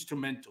been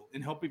instrumental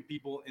in helping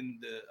people in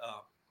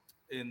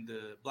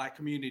the Black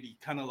community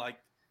kind of like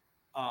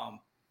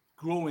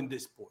grow in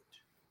this sport.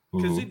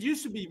 Because it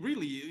used to be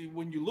really,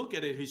 when you look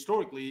at it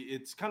historically,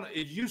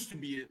 it used to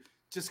be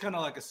just kind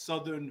of like a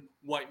Southern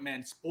white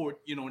man sport.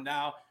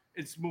 Now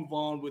it's moved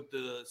on with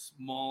the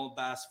small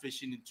bass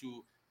fishing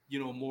into,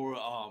 more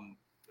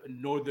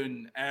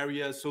northern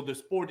areas. So the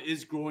sport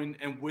is growing,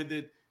 and with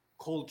it,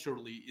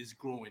 culturally is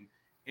growing.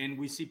 And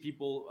we see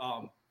people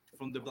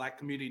from the Black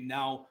community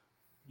now,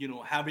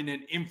 having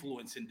an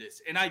influence in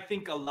this. And I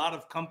think a lot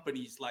of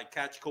companies like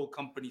Catch Cold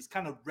companies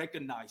kind of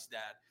recognize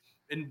that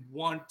and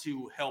want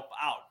to help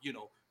out,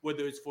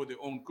 whether it's for their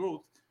own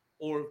growth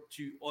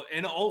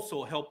and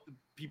also help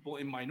people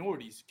in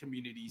minorities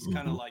communities,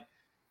 kind of like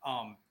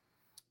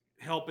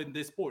help in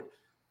this sport.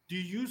 Do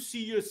you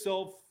see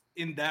yourself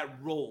in that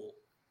role,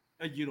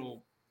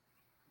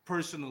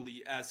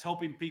 personally, as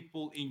helping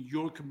people in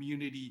your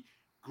community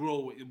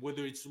grow,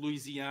 whether it's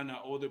Louisiana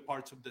or other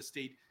parts of the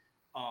state,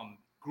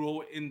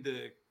 grow in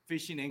the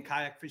fishing and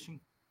kayak fishing?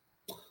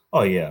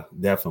 Oh yeah,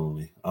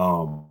 definitely.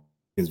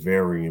 It's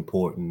very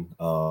important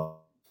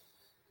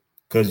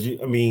because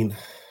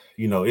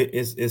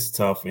it's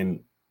tough,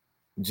 and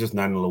just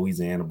not in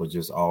Louisiana, but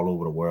just all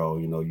over the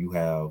world. You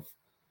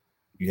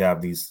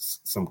have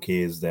some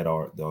kids that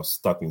are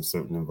stuck in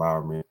certain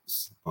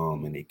environments,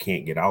 and they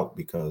can't get out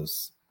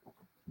because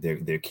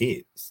they're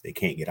kids. They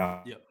can't get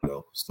out.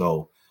 Yep.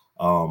 So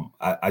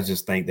I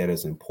just think that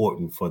it's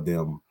important for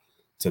them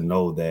to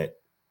know that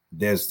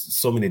there's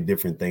so many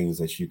different things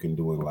that you can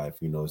do in life.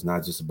 It's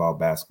not just about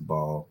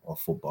basketball or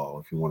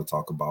football. If you want to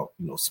talk about,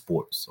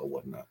 sports or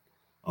whatnot.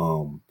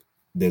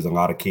 There's a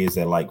lot of kids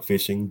that like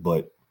fishing,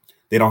 but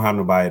they don't have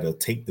nobody to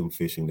take them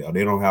fishing there.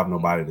 They don't have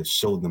nobody to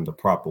show them the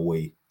proper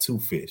way to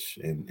fish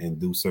and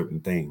do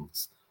certain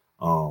things.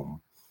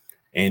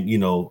 And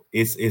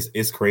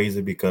it's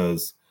crazy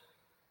because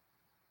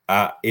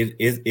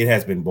it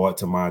has been brought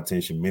to my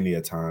attention many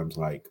a times.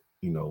 Like,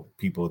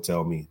 people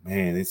tell me,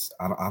 man,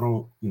 I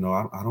don't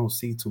I don't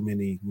see too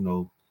many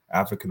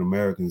African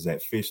Americans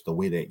that fish the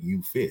way that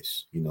you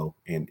fish,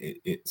 and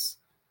it's,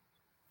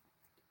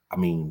 I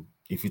mean,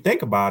 if you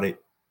think about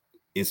it,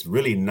 it's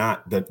really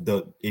not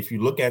the if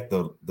you look at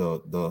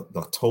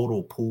the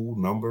total pool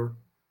number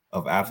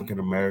of African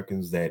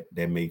Americans that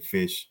may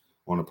fish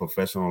on a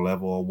professional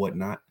level or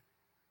whatnot,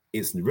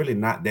 it's really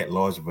not that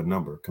large of a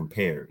number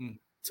compared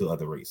to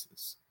other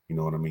races. You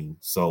know what I mean?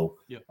 So,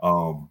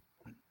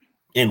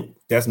 and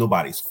that's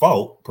nobody's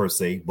fault per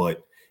se,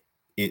 but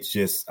it's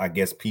just, I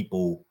guess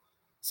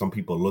some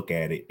people look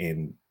at it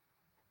and,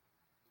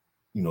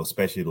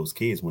 especially those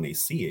kids, when they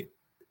see it,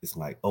 it's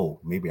like, oh,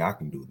 maybe I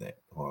can do that,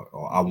 or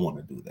I want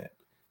to do that.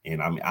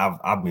 And I mean,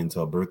 I've been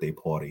to a birthday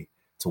party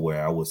to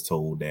where I was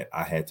told that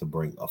I had to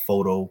bring an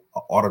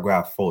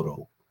autographed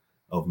photo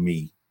of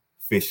me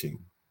fishing,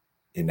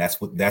 and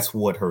that's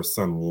what her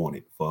son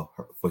wanted for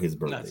his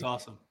birthday. That's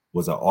awesome.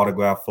 Was an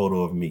autographed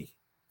photo of me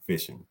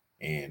fishing,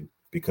 and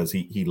because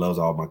he loves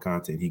all my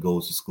content, he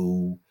goes to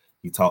school,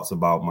 he talks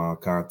about my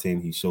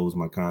content, he shows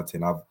my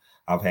content.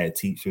 I've had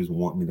teachers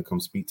want me to come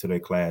speak to their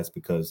class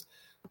because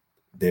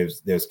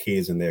there's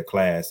kids in her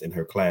class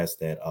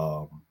that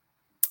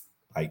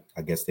I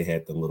guess they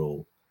had the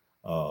little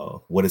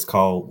what is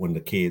called when the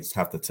kids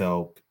have to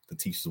tell the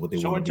teachers what they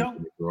want to do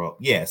when they grow up.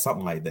 Yeah,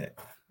 something like that.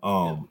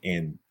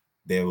 And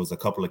there was a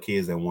couple of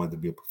kids that wanted to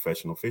be a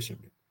professional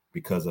fisherman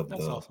because of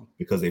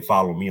because they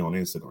follow me on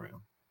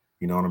Instagram.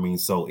 You know what I mean?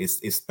 So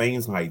it's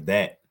things like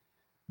that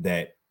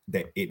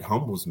it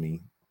humbles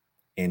me,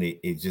 and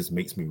it just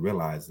makes me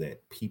realize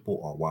that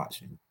people are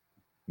watching.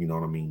 You know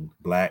what I mean?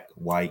 Black,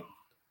 white,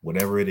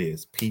 whatever it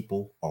is,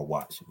 people are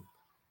watching.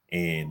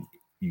 And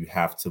you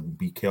have to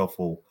be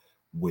careful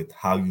with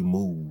how you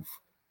move,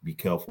 be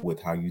careful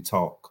with how you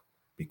talk,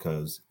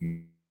 because you're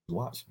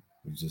watching.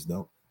 You just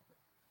don't.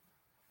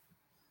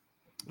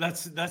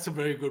 That's a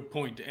very good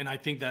point, and I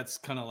think that's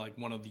kind of like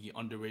one of the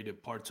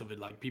underrated parts of it.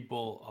 Like,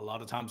 people a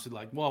lot of times are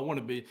like, well, I want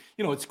to be,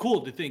 it's cool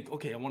to think,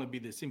 okay, I want to be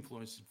this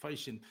influencer in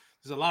fashion.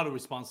 There's a lot of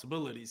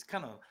responsibilities,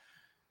 kind of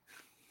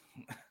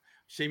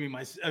shaming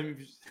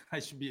I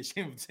should be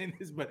ashamed of saying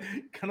this, but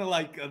kind of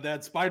like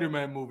that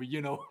Spider-Man movie,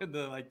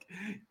 the like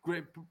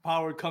great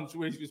power comes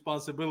with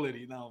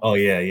responsibility. Now, oh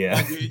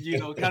yeah,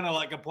 kind of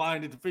like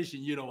applying it to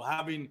fishing,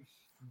 having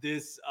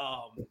this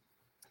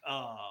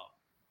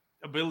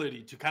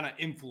ability to kind of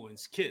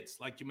influence kids,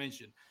 like you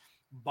mentioned,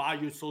 by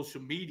your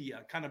social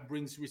media, kind of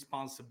brings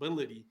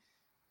responsibility,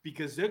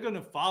 because they're going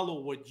to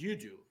follow what you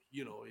do.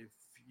 If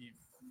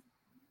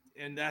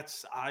and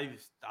that's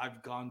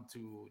I've gone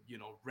to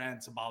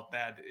rants about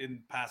that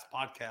in past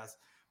podcasts,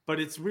 but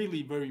it's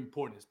really very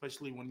important,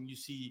 especially when you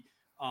see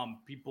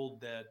people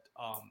that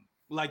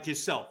like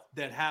yourself,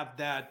 that have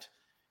that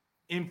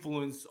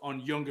influence on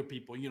younger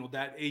people.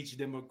 That age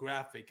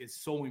demographic is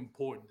so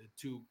important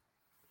to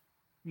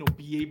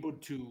be able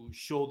to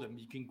show them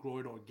you can grow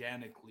it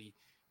organically,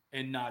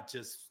 and not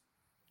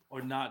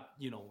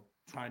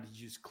trying to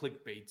use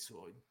clickbaits,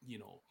 or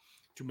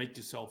to make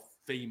yourself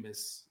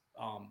famous,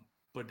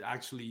 but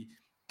actually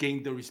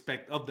gain the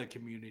respect of the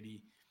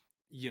community,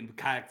 the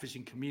kayak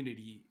fishing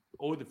community,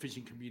 or the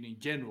fishing community in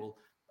general,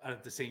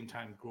 at the same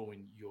time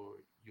growing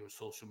your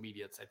social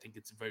media. I think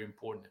it's very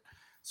important.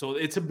 So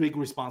it's a big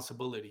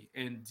responsibility,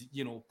 and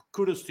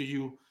kudos to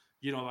you.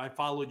 I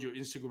followed your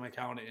Instagram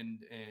account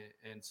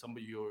and some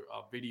of your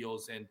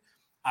videos, and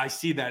I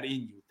see that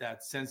in you,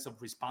 that sense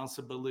of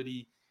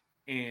responsibility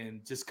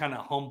and just kind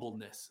of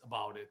humbleness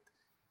about it,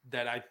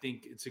 that I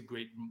think it's a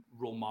great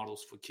role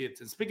models for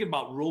kids. And speaking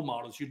about role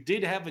models, you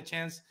did have a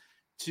chance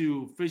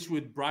to fish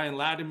with Brian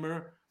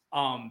Latimer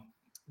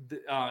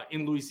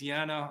in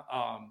Louisiana,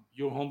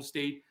 your home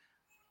state.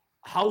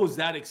 How was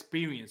that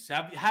experience?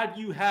 Had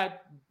you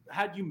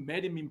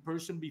met him in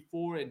person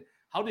before, and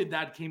how did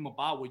that came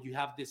about, where you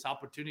have this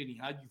opportunity?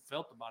 How you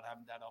felt about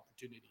having that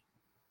opportunity?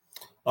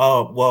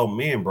 Well,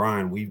 me and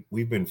Brian,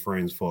 we've been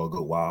friends for a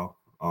good while.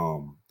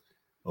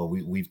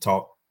 We've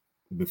talked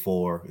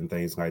before and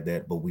things like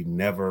that, but we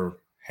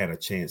never had a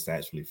chance to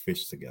actually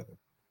fish together.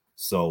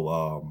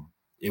 So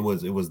it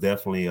was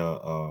definitely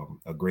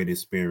a great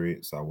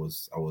experience. I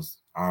was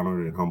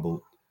honored and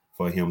humbled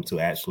for him to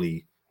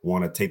actually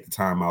want to take the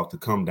time out to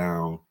come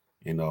down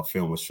and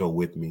film a show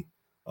with me.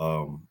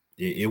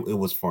 It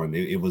was fun.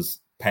 It was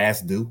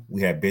past due.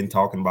 We had been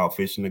talking about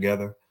fishing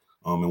together,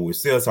 and we're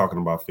still talking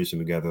about fishing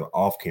together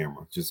off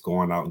camera, just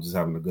going out and just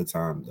having a good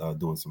time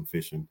doing some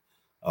fishing.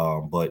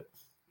 But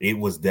it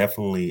was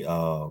definitely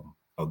a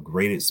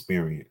great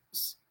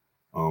experience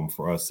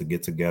for us to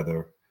get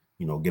together,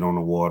 get on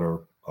the water,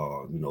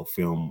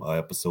 film an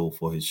episode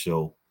for his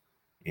show,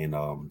 and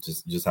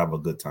just have a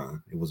good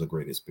time. It was a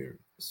great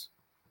experience.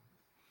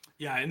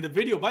 Yeah, and the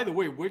video, by the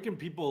way, where can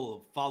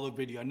people follow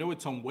video? I know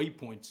it's on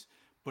Waypoints,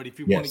 but if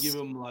you want to give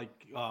them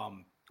like,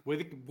 where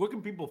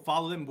can people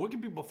follow them? Where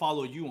can people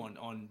follow you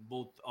on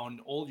both, on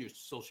all your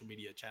social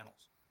media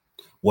channels?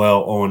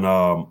 Well,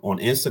 on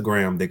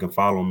Instagram, they can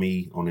follow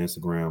me on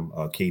Instagram,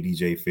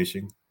 KDJ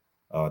Fishing.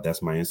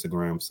 That's my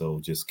Instagram. So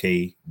just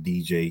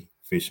KDJ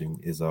Fishing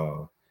is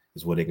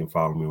where they can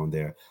follow me on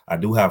there. I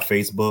do have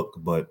Facebook,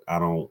 but I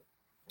don't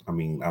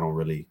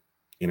really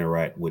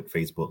interact with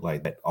Facebook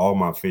like that. All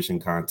my fishing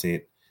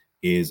content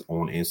is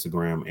on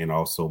Instagram and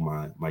also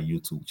my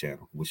YouTube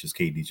channel, which is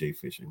KDJ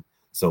Fishing.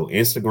 So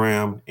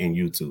Instagram and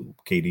YouTube,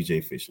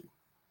 KDJ Fishing.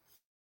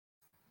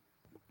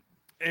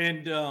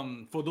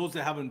 And for those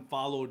that haven't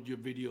followed your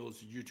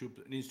videos,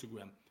 YouTube and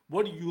Instagram,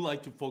 what do you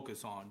like to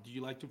focus on? Do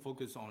you like to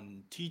focus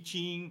on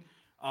teaching?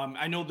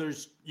 I know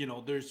there's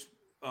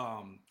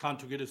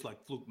content creators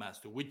like Fluke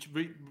Master, which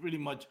pretty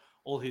much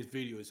all his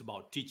video is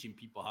about teaching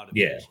people how to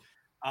Yeah, fish.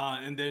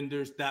 And then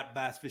there's that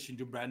Bass Fishing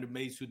to Brandon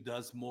Mays, who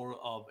does more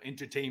of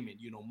entertainment.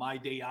 My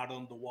day out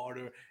on the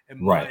water and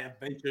my right.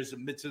 adventures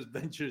and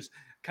misadventures,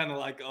 kind of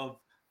like of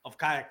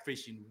kayak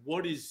fishing.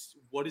 What is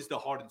the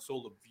heart and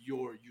soul of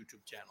your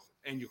YouTube channel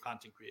and your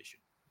content creation?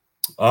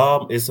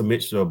 It's a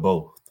mixture of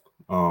both.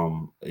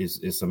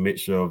 It's a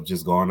mixture of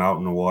just going out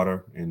in the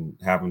water and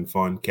having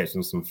fun,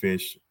 catching some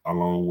fish,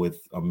 along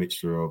with a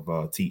mixture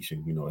of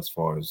teaching. As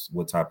far as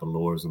what type of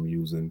lures I'm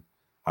using,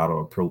 how to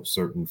approach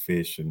certain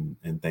fish,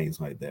 and things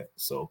like that.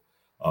 So,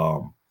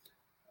 um,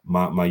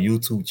 my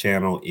YouTube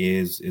channel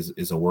is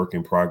a work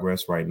in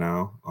progress right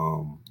now.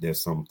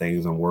 There's some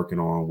things I'm working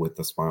on with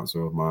a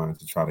sponsor of mine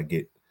to try to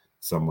get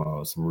some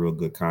real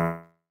good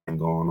content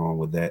going on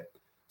with that.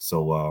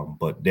 So,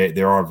 but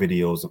there are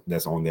videos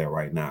that's on there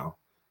right now.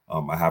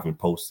 I haven't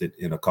posted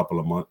in a couple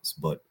of months,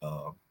 but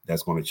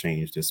that's going to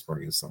change this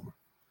spring and summer.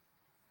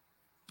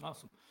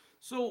 Awesome.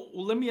 So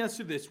let me ask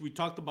you this: we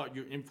talked about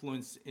your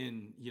influence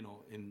in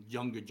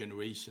younger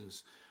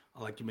generations.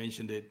 Like you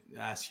mentioned, it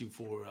asks you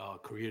for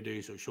career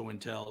days or show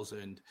and tells,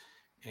 and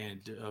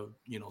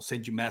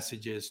send you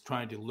messages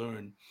trying to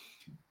learn.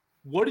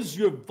 What is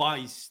your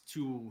advice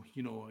to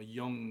a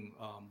young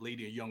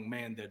lady, a young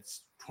man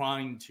that's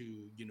trying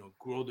to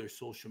grow their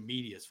social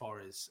media as far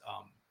as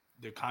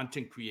their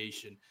content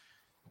creation,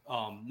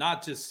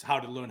 not just how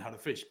to learn how to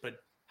fish, but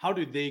how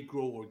do they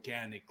grow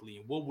organically?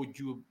 And what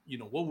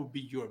would be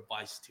your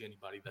advice to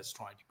anybody that's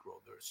trying to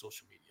grow their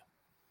social media?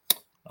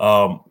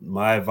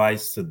 My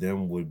advice to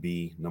them would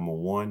be, number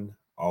one,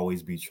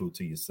 always be true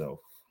to yourself.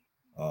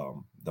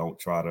 Don't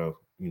try to,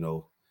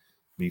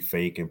 be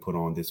fake and put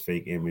on this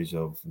fake image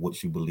of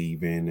what you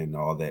believe in and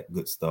all that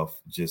good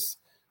stuff. Just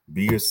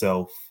be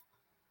yourself,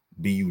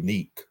 be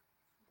unique,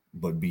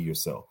 but be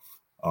yourself.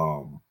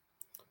 Um,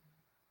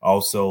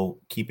 Also,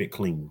 keep it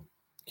clean,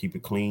 keep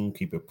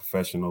it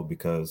professional,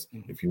 because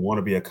Mhm. if you want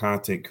to be a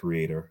content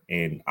creator,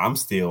 and I'm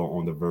still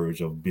on the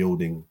verge of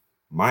building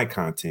my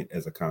content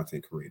as a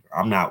content creator,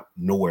 I'm not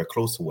nowhere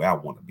close to where I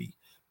want to be,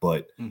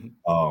 but Mhm.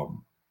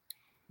 um,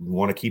 we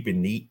want to keep it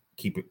neat,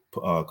 keep it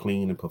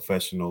clean and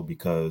professional,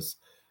 because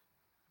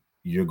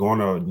you're going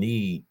to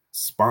need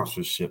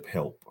sponsorship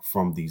help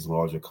from these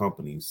larger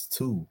companies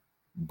to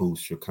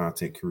boost your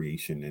content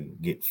creation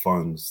and get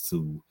funds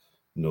to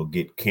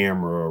get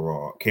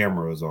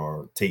cameras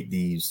or take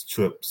these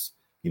trips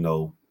you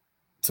know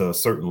to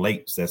certain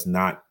lakes that's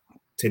not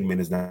 10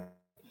 minutes down.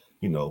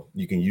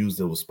 You can use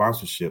those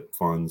sponsorship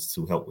funds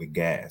to help with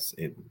gas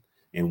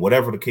and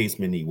whatever the case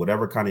may need,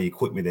 whatever kind of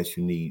equipment that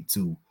you need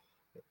to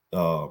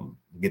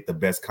get the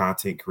best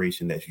content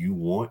creation that you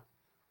want.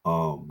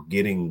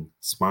 Getting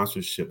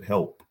sponsorship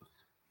help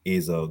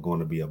is going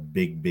to be a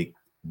big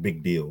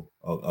deal,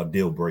 a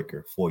deal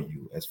breaker for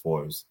you as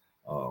far as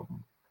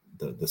um,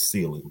 the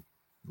ceiling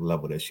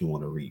level that you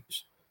want to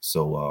reach.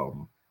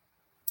 So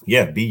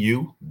yeah, be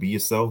you, be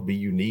yourself, be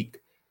unique,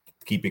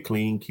 keep it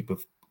clean, keep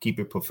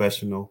it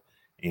professional,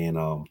 and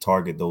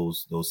target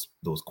those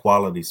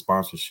quality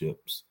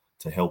sponsorships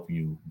to help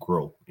you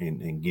grow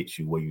and get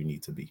you where you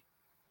need to be.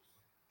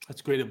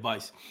 That's great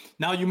advice.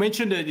 Now, you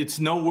mentioned that it's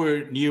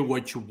nowhere near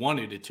what you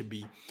wanted it to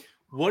be.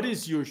 What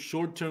is your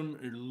short-term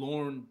or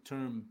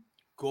long-term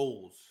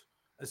goals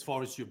as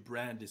far as your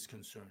brand is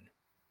concerned?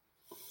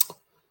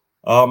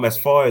 As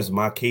far as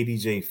my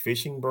KDJ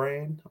fishing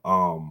brand,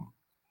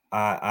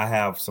 I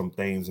have some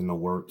things in the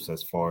works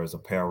as far as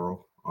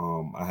apparel.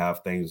 I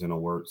have things in the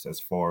works as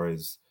far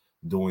as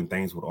doing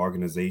things with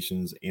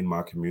organizations in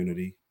my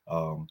community,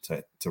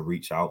 to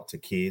reach out to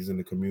kids in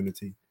the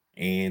community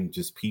and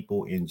just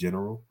people in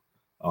general.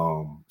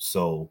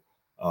 So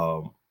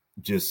um,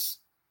 just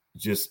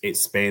just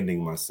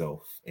expanding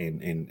myself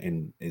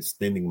and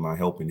extending my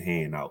helping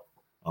hand out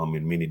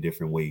in many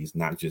different ways,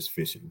 not just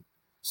fishing.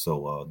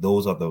 So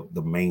those are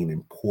the main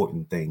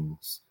important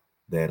things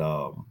that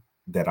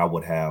I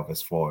would have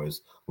as far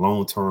as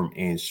long term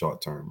and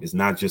short term. It's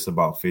not just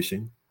about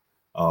fishing.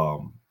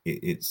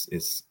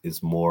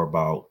 It's more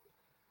about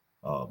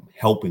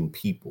helping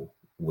people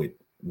with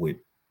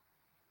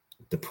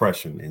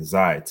depression,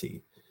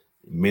 anxiety,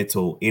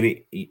 mental,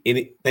 any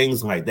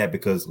things like that.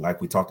 Because like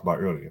we talked about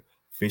earlier,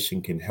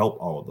 fishing can help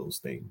all those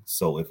things.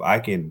 So if I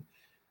can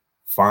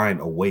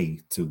find a way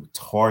to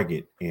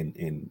target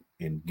and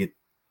get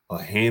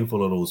a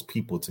handful of those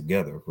people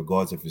together,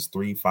 regardless if it's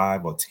 3,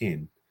 5, or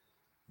 10,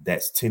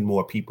 that's 10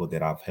 more people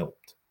that I've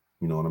helped.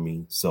 You know what I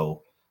mean?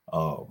 So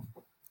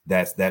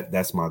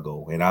that's my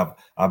goal. And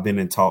I've been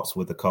in talks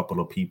with a couple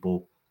of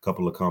people,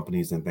 couple of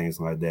companies and things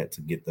like that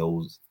to get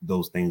those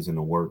things in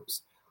the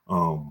works.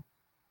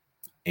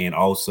 And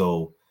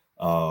also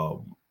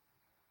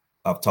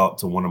I've talked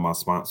to one of my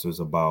sponsors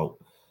about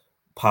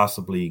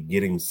possibly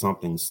getting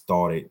something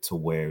started to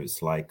where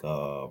it's like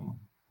I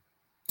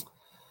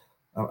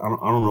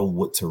don't know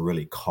what to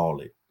really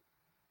call it,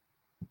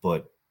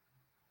 but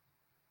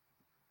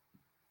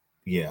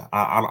yeah,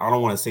 I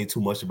don't want to say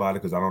too much about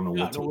it because I don't know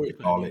what to really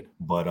call it,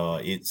 but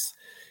it's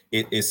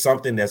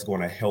something that's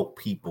going to help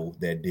people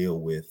that deal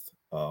with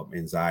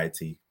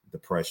anxiety,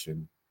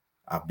 depression.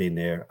 I've been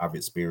there, I've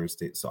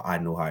experienced it, so I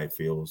know how it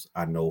feels.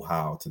 I know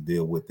how to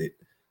deal with it.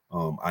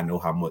 I know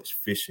how much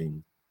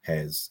fishing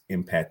has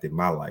impacted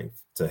my life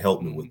to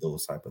help me with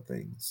those type of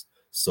things.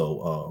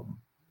 So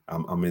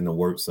I'm in the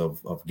works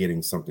of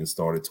getting something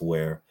started to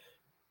where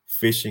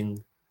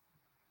fishing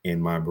and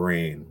my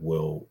brand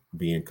will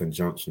be in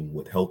conjunction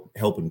with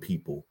helping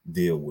people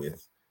deal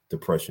with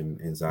depression,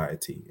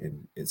 anxiety,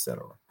 and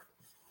etc.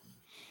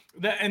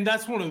 And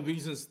that's one of the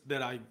reasons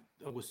that I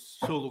was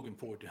so looking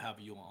forward to have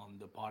you on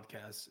the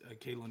podcast,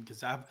 Caitlin,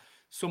 because I have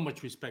so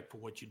much respect for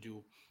what you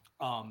do.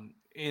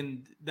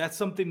 And that's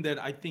something that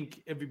I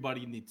think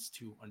everybody needs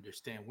to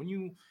understand. When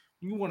you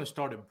want to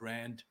start a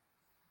brand,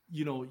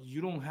 you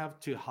don't have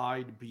to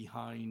hide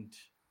behind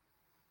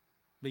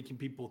making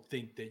people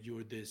think that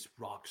you're this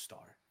rock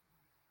star.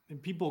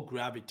 And people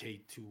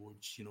gravitate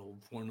towards,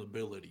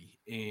 vulnerability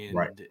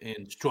Right.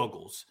 and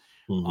struggles.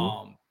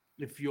 Mm-hmm.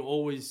 If you're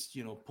always,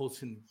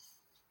 posting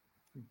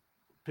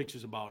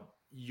pictures about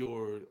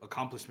your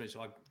accomplishments,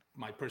 like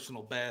my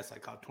personal best, I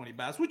caught 20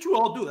 bass, which you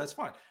all do. That's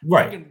fine.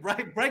 Right.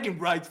 Bragging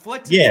rights,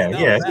 flexing. Yeah.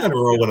 It's nothing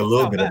wrong with a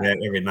little bit of that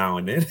every now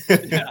and then.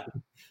 Yeah.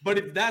 But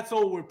if that's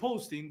all we're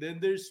posting, then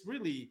there's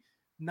really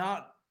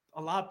not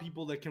a lot of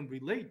people that can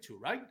relate to,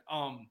 right?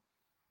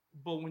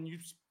 But when you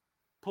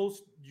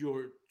post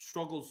your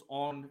struggles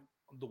on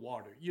the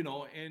water,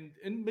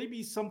 and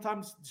maybe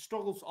sometimes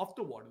struggles off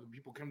the water that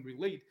people can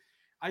relate,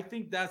 I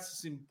think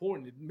that's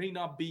important. It may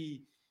not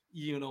be,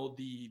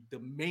 the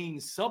main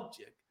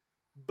subject,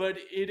 but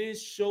it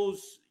is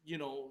shows,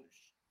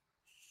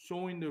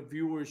 showing the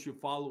viewers, your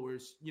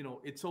followers,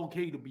 it's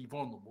okay to be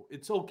vulnerable.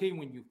 It's okay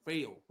when you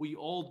fail. We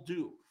all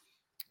do.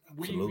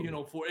 Absolutely.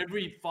 For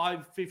every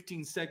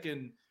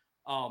 15-second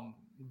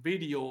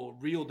video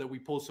reel that we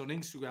post on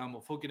Instagram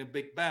of hooking a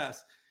big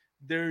bass,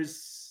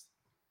 there's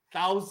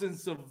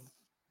thousands of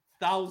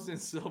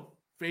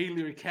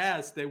failure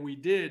casts that we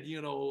did,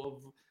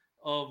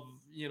 of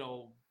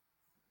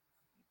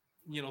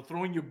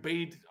throwing your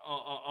bait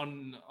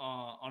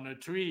on a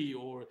tree,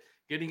 or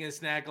getting a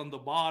snack on the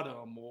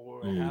bottom,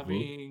 or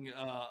having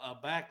a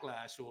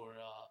backlash, or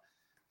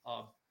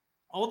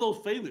all those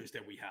failures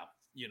that we have,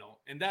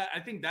 and that, I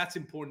think that's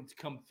important to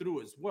come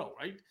through as well,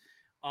 right?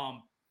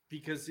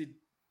 Because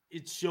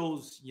it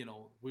shows,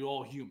 we're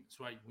all humans,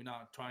 right? We're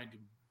not trying to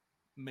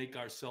make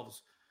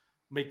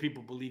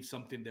people believe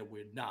something that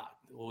we're not,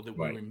 or that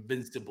we're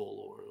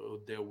invincible, or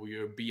that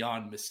we're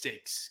beyond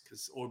mistakes,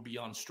 or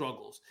beyond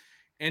struggles.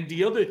 And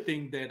the other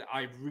thing that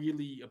I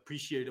really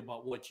appreciate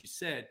about what you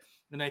said,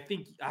 and I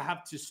think I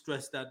have to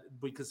stress that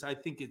because I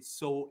think it's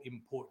so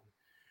important.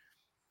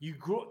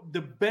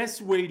 The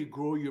best way to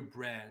grow your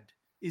brand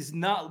is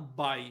not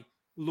by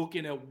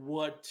looking at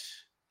what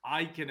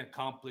I can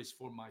accomplish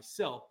for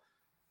myself,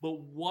 but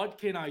what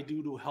can I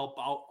do to help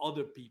out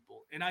other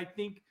people. And I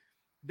think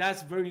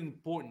that's very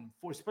important,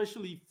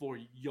 especially for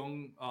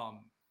young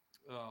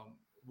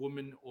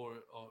women or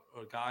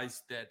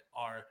guys that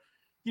are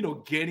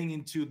getting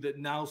into the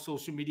now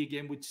social media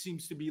game, which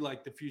seems to be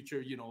like the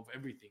future of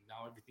everything.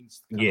 Now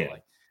everything's kind of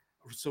like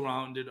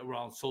surrounded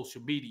around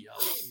social media.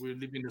 We're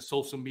living a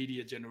social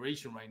media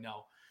generation right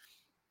now.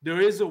 There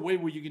is a way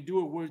where you can do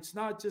it where it's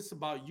not just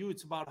about you,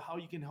 it's about how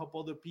you can help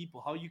other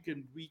people, how you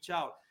can reach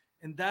out.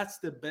 And that's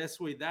the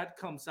best way that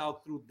comes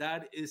out through.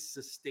 That is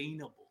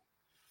sustainable.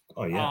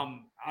 Oh yeah.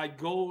 I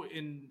go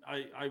in.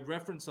 I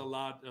reference a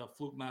lot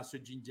Fluke Master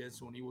Gene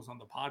Jensen when he was on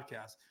the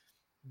podcast.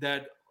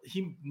 That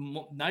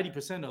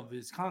 90% of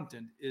his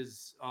content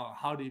is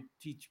how to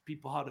teach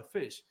people how to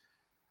fish.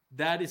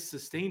 That is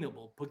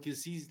sustainable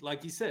because he's,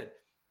 like he said,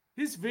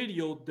 his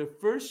video the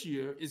first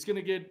year is going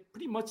to get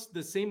pretty much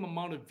the same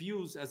amount of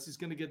views as he's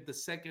going to get the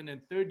second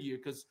and third year,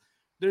 because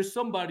there's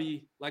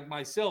somebody like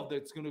myself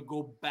that's going to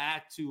go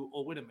back to,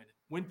 oh, wait a minute,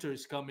 winter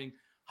is coming.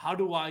 How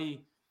do I,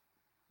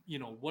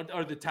 what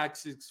are the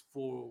tactics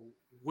for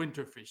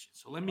winter fishing?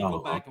 So let me go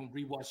back and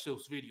rewatch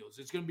those videos.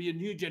 It's going to be a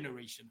new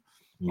generation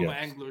of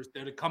anglers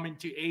that are coming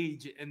to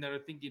age and that are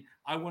thinking,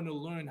 I want to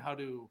learn how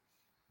to,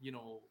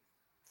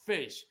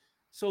 fish.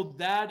 So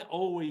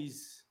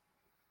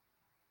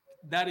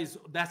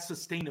that's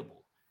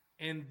sustainable.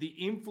 And the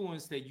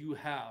influence that you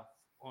have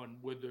on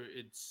whether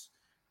it's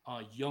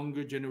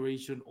younger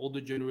generation,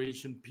 older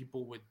generation,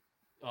 people with,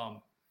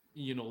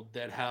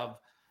 that have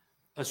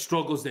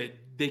struggles that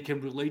they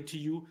can relate to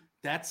you,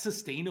 that's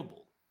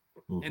sustainable.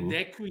 and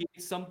that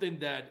creates something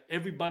that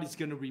everybody's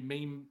going to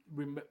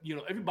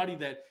everybody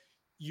that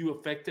you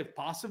affected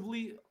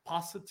positively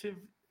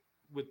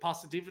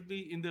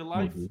in their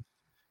life,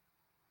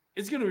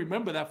 it's going to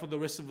remember that for the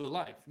rest of their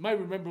life. You might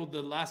remember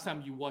the last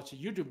time you watched a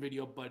YouTube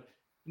video, but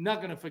you're not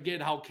going to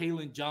forget how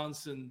Kalen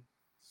Johnson's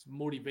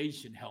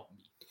motivation helped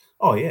me.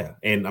 Oh yeah,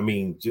 and I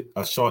mean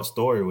a short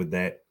story with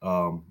that.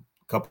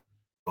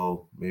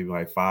 Couple, maybe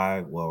like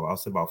I'll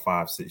say about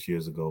 5-6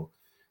 years ago,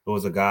 there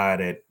was a guy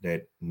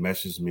that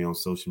messaged me on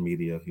social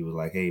media. He was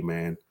like, "Hey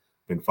man,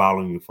 been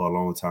following you for a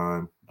long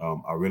time.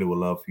 I really would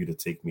love for you to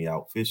take me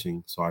out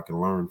fishing so I can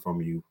learn from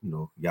you.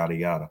 Yada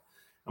yada."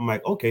 I'm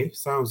like, "Okay,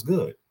 sounds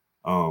good."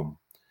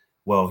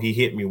 Well, he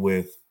hit me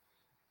with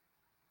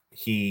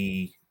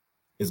he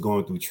is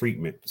going through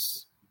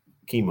treatments,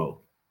 chemo,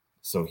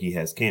 so he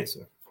has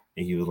cancer.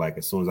 And he was like,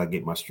 as soon as I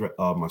get my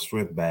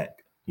strength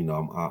back,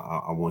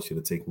 I want you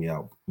to take me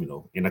out,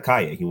 in a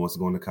kayak. He wants to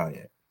go in a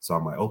kayak. So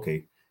I'm like,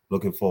 okay,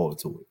 looking forward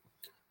to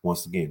it.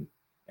 Once again,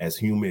 as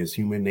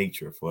human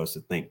nature for us to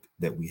think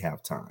that we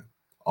have time.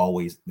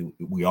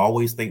 We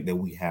always think that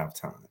we have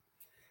time.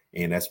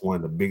 And that's one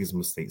of the biggest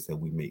mistakes that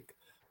we make.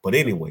 But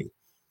anyway,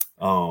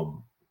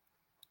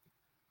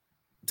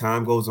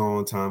 time goes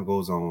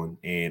on,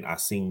 and I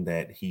seen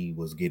that he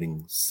was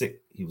getting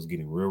sick. He was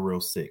getting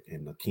real sick,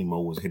 and the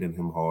chemo was hitting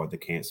him hard. The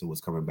cancer was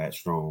coming back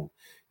strong,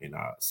 and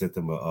I sent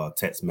him a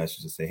text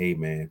message and said, "Hey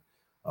man,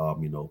 I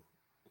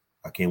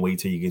can't wait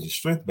till you get your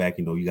strength back.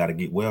 You got to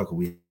get well because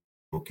we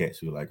will catch."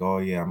 He was like, "Oh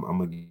yeah, I'm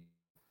gonna,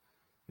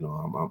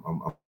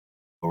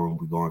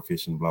 we're going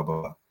fishing, blah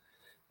blah blah."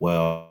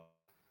 Well,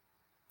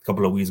 a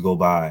couple of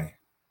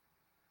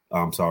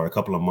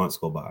months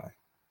go by.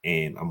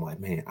 And I'm like,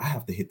 man, I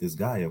have to hit this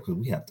guy up because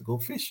we have to go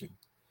fishing.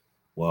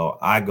 Well,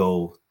 I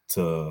go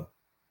to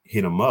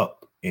hit him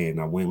up,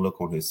 and I went and look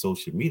on his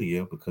social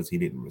media because he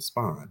didn't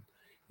respond,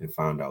 and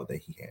found out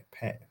that he had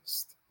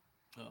passed.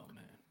 Oh,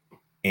 man.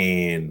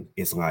 And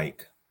it's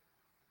like,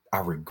 I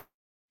regret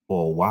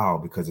for a while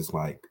because it's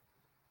like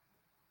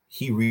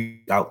he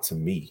reached out to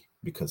me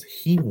because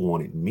he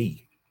wanted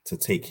me to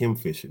take him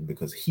fishing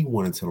because he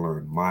wanted to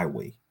learn my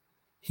way.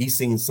 He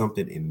seen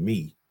something in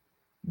me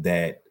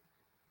that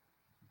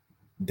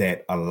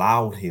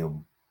allowed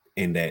him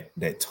and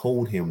that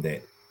told him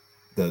that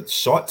the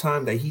short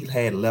time that he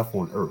had left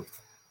on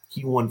earth,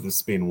 he wanted to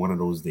spend one of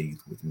those days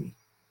with me.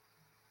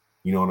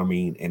 You know what I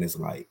mean? And it's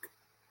like,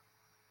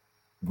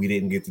 we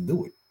didn't get to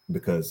do it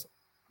because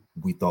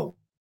we thought.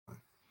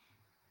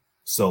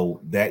 So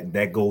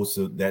that goes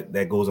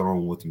along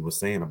with what you were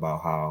saying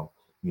about how,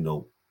 you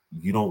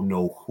don't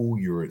know who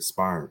you're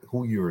inspiring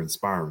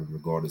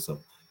regardless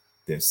of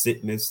their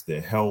sickness, their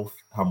health,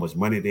 how much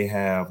money they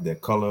have, their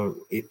color.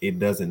 It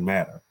doesn't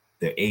matter.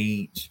 Their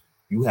age.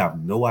 You have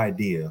no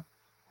idea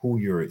who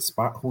you're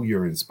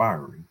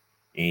inspiring,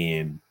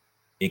 and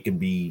it can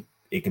be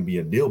a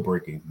deal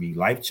breaker, it can be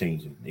life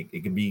changing.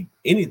 It can be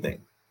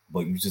anything,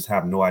 but you just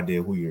have no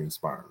idea who you're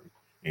inspiring.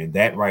 And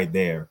that right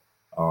there,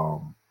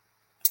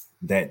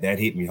 that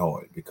hit me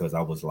hard because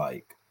I was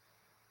like,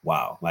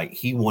 wow, like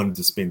he wanted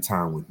to spend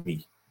time with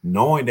me,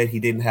 knowing that he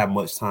didn't have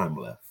much time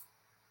left.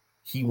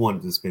 He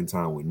wanted to spend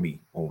time with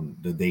me on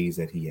the days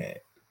that he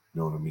had.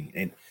 You know what I mean?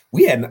 And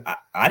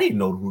I didn't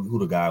know who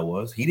the guy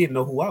was. He didn't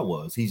know who I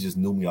was. He just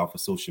knew me off of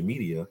social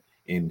media,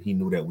 and he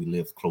knew that we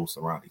lived close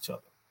around each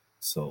other.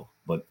 So,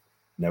 but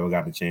never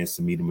got the chance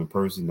to meet him in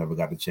person, never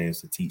got the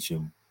chance to teach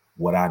him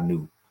what I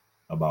knew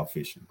about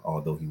fishing,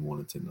 although he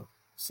wanted to know.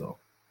 So,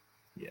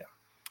 yeah.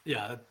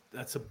 Yeah,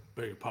 that's a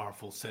very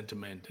powerful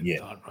sentiment and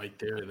thought right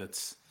there.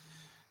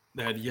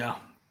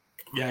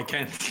 Yeah, I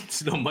can't.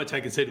 It's not much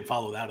I can say to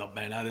follow that up,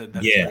 man.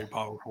 That's very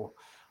powerful.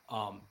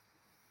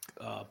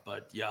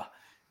 But yeah,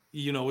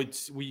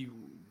 it's we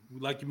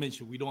like you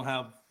mentioned, we don't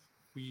have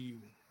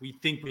we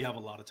think we have a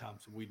lot of time,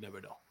 so we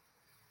never know.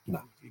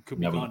 No, it could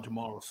be gone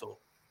tomorrow, so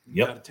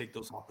you got to take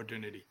those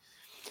opportunities.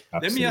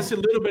 Absolutely. Let me ask you a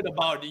little bit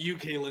about you,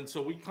 Kalen.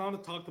 So we kind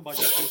of talked about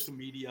your social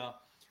media.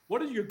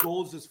 What are your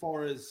goals as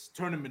far as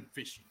tournament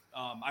fishing?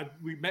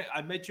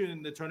 I met you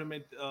in the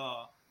tournament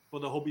for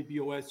the Hobie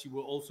BOS. You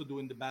were also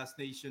doing the Bass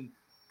Nation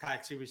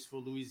Kayak Series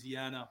for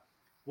Louisiana.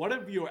 What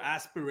are your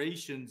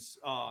aspirations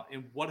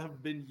and what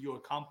have been your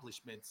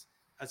accomplishments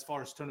as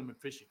far as tournament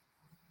fishing?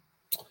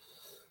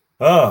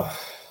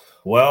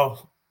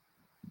 Well,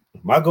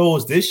 my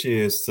goals this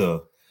year is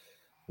to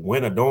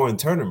win a darn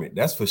tournament.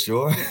 That's for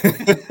sure.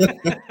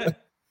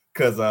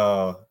 Because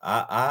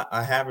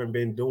I haven't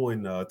been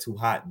doing too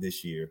hot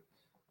this year.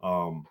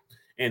 And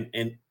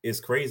it's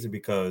crazy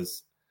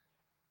because,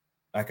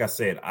 like I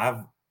said,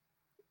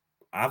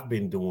 I've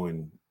been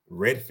doing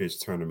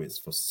redfish tournaments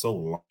for so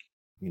long,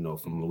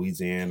 from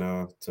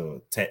Louisiana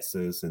to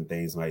Texas and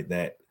things like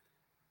that.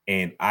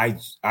 And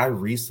I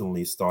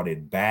recently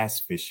started bass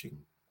fishing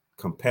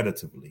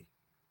competitively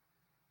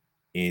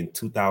in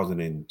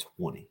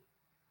 2020.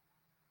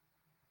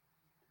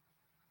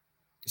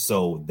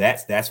 So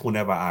that's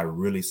whenever I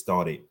really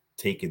started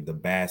taking the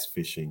bass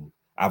fishing.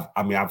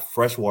 I've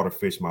freshwater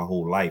fished my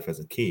whole life as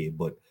a kid,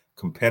 but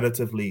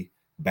competitively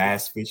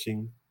bass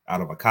fishing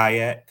out of a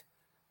kayak,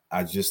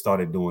 I just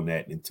started doing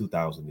that in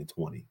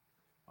 2020.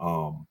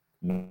 Um,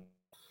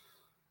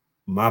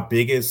 my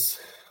biggest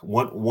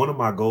one of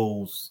my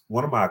goals,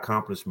 one of my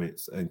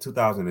accomplishments in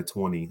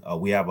 2020,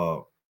 we have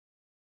a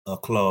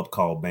club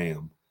called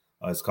BAM.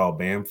 It's called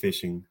BAM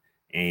Fishing,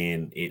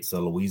 and it's a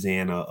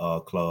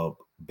Louisiana club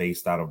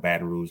based out of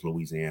Baton Rouge,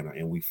 Louisiana,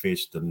 and we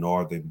fish the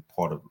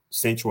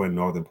central and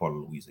northern part of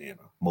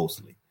Louisiana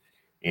mostly.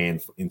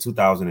 And in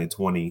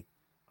 2020,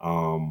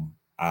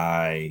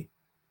 I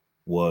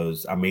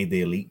made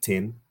the Elite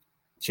 10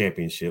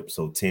 championship.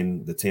 So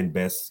the 10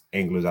 best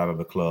anglers out of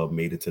the club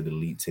made it to the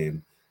Elite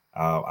 10.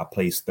 I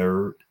placed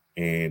third,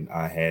 and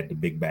I had the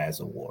Big Bass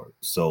Award.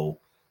 So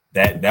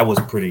that was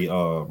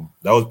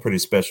pretty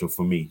special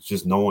for me,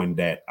 just knowing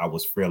that I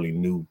was fairly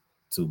new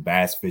to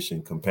bass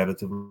fishing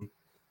competitively.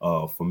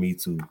 For me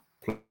to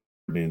play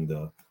in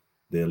the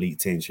Elite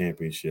 10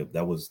 championship,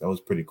 that was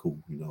pretty cool,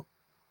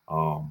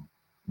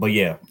 but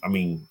yeah, I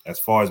mean, as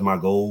far as my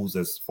goals,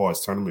 as far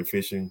as tournament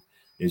fishing,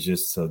 is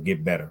just to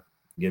get better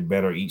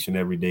each and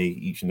every day,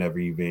 each and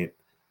every event,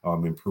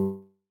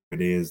 improve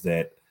it is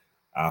that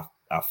I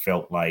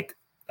felt like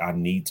I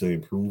need to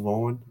improve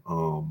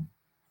on.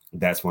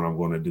 That's what I'm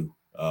going to do.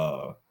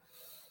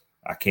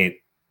 I can't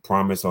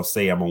promise or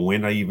say I'm gonna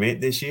win an event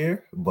this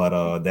year,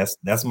 but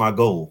that's my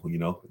goal.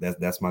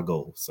 That's my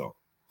goal. So.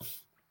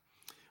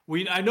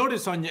 I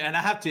noticed on you, and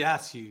I have to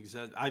ask you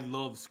because I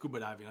love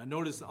scuba diving. I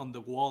noticed on the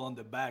wall on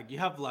the back, you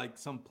have like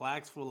some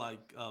plaques for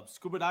like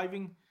scuba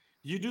diving.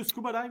 You do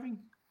scuba diving?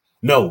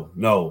 No.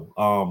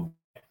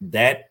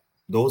 That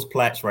those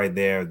plaques right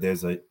there.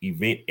 There's an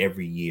event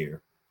every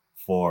year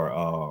for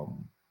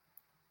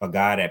a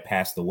guy that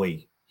passed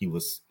away. He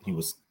was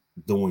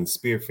doing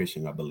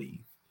spearfishing, I believe,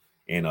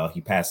 and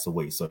he passed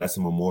away. So that's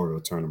a memorial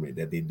tournament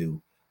that they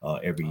do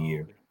every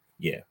year. Okay.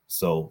 Yeah.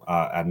 So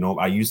I know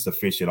I used to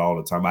fish it all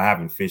the time. I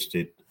haven't fished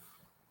it.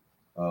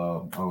 I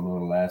don't know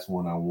the last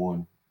one I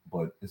won,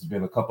 but it's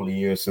been a couple of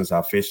years since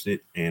I fished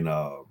it, and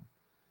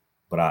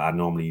but I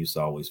normally used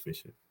to always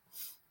fish it.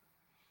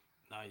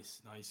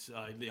 Nice.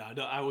 Yeah,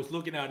 I was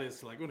looking at it.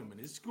 It's like, wait a minute,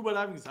 it's scuba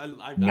diving.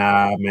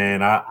 Nah,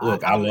 man. I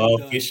haven't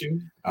love done.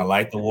 fishing. I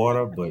like the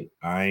water, but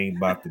I ain't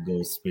about to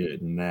go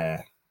spirit. Nah.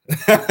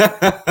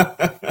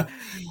 I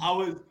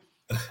was.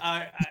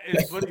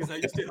 It's funny because I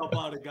used to help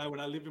out a guy when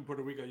I lived in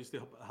Puerto Rico. I used to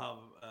have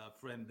a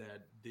friend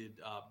that did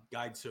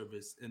guide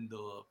service in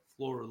the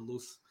Flora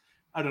Luz.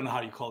 I don't know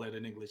how you call it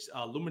in English.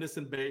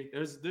 Luminescent Bay.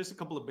 There's a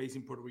couple of bays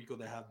in Puerto Rico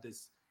that have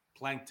this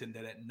plankton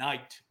that at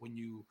night when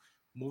you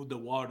move the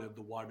water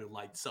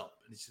lights up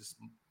and it's just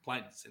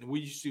planets. And we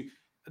used to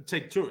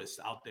take tourists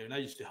out there, and I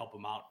used to help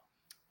them out.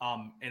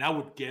 And I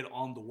would get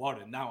on the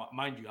water. Now,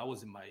 mind you, I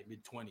was in my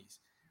mid-20s.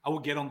 I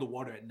would get on the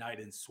water at night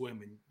and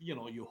swim, and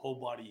your whole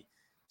body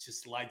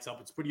just lights up.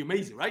 It's pretty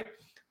amazing, right?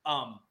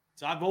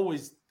 So I've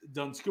always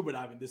done scuba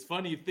diving. This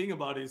funny thing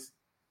about it is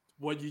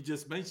what you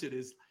just mentioned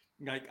is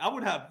like I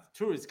would have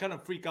tourists kind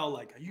of freak out,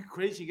 like, "Are you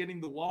crazy getting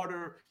the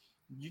water?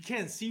 You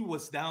can't see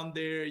what's down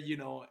there,"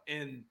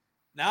 And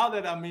now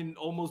that I'm in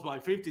almost my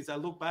 50s, I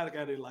look back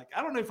at it like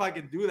I don't know if I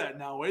can do that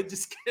now. Where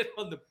just get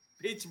on the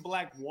pitch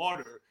black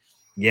water.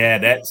 Yeah,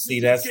 Just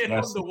that's get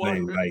on the the thing.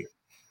 water. Like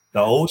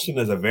the ocean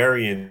is a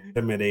very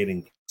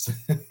intimidating place.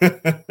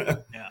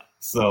 Yeah.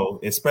 So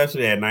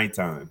especially at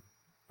nighttime.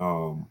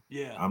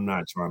 Yeah. I'm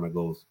not trying to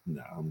go.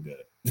 No, I'm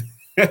good.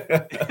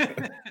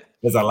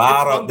 It's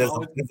fun There's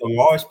though. a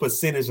large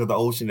percentage of the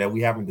ocean that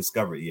we haven't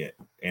discovered yet,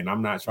 and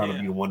I'm not trying to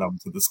be Yeah. one of them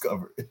to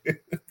discover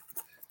it.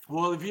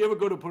 Well, if you ever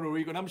go to Puerto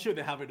Rico, and I'm sure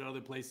they have it in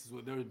other places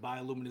where there's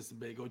bioluminescent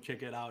bay, go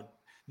check it out.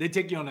 They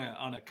take you on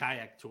a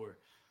kayak tour.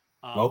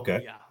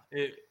 Okay.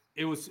 Yeah,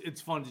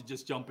 it's fun to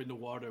just jump in the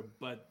water.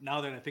 But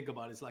now that I think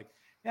about it, it's like,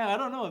 yeah, I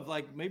don't know if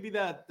like maybe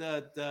that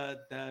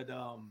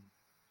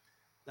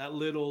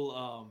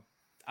little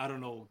I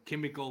don't know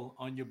chemical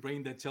on your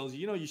brain that tells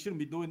you you shouldn't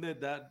be doing that.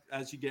 That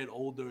as you get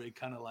older, it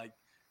kind of like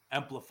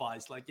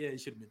amplifies. Like, yeah, you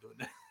shouldn't be doing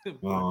that.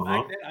 But back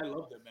Uh-huh. then, I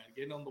loved it, man.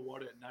 Getting on the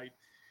water at night,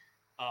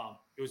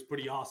 it was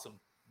pretty awesome.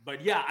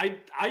 But yeah,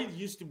 I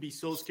used to be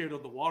so scared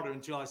of the water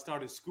until I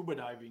started scuba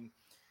diving,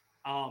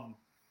 um,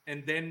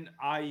 and then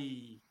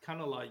I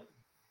kind of like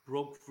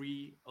broke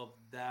free of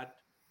that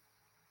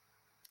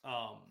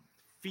um,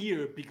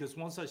 fear because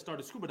once I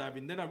started scuba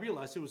diving, then I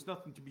realized there was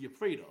nothing to be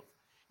afraid of.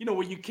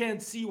 When you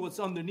can't see what's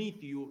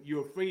underneath you,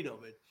 you're afraid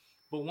of it.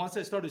 But once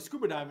I started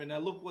scuba diving, I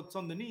look what's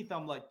underneath.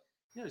 I'm like,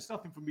 yeah, there's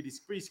nothing for me to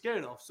be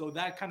scared of. So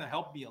that kind of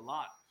helped me a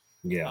lot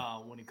Yeah.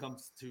 when it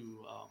comes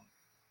to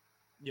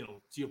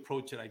the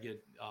approach that I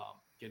get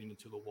getting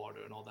into the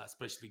water and all that,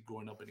 especially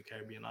growing up in a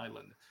Caribbean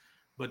island.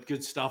 But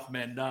good stuff,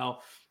 man. Now,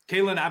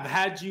 Kalen, I've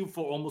had you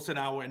for almost an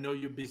hour. I know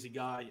you're a busy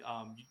guy.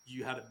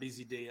 You had a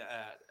busy day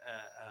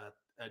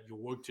at your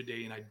work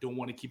today, and I don't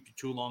want to keep you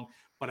too long,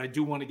 but I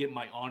do want to get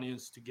my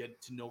audience to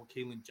get to know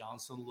Kalen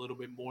Johnson a little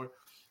bit more.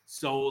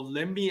 So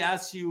let me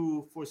ask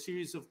you for a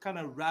series of kind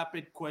of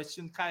rapid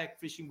questions, kayak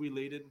fishing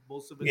related,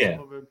 most of it, some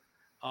Yeah. of it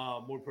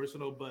more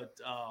personal, but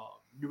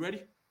you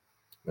ready?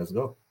 Let's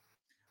go.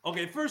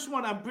 Okay, first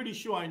one, I'm pretty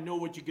sure I know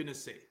what you're going to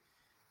say.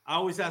 I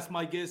always ask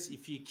my guests,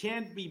 if you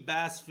can't be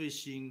bass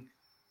fishing,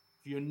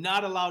 if you're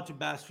not allowed to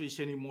bass fish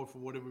anymore for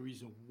whatever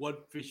reason,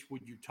 what fish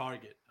would you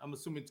target? I'm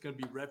assuming it's going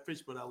to be redfish,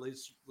 but I'll let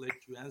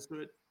you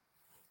answer it.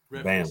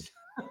 Bam, Redfish.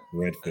 That's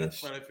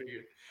redfish. what I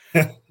figured.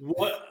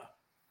 What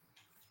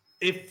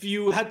if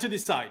you had to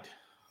decide?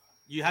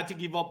 You had to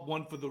give up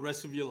one for the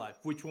rest of your life.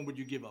 Which one would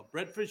you give up?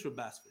 Redfish or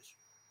bass fish?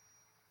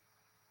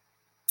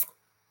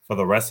 For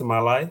the rest of my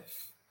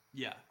life,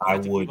 Yeah, you I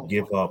had to give would up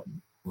one. give up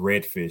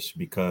redfish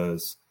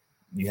because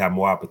you have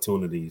more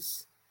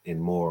opportunities and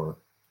more,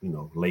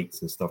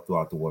 lakes and stuff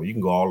throughout the world. You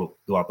can go all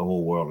throughout the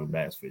whole world and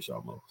bass fish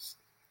almost.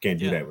 Can't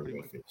do Yeah, that with pretty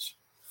much. redfish.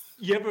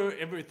 You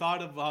ever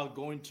thought of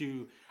going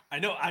to? I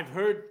know I've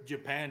heard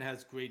Japan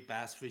has great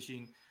bass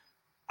fishing.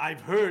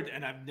 I've heard,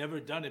 and I've never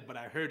done it, but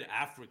I heard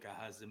Africa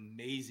has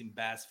amazing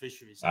bass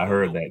fisheries. I I don't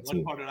heard know that what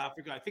too. part of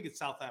Africa. I think it's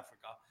South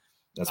Africa.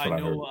 That's I what I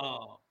know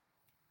heard.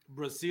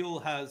 Brazil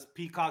has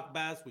peacock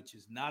bass, which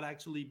is not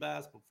actually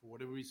bass, but for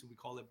whatever reason we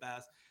call it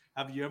bass.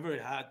 Have you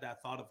ever had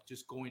that thought of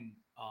just going,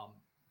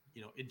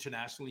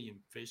 internationally and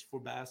fish for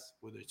bass,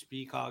 whether it's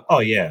peacock Oh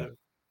or any yeah, other?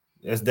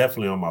 it's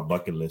definitely on my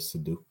bucket list to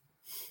do.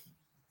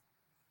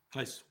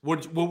 Nice.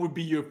 What would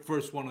be your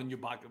first one on your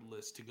bucket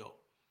list to go?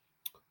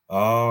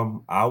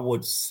 I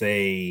would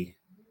say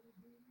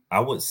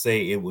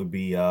it would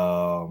be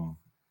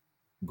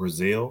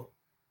Brazil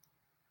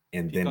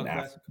and then Peacock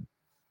bass. Africa.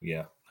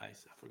 Yeah,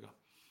 Nice. I forgot.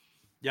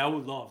 Yeah, I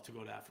would love to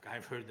go to Africa.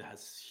 I've heard that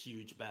has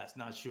huge bass.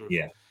 Not sure.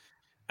 yeah.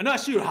 I'm not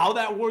sure how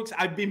that works.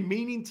 I've been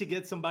meaning to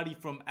get somebody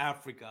from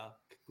Africa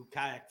who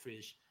kayak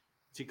fish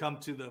to come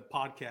to the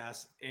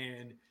podcast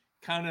and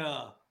kind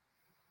of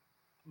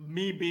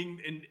me being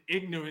an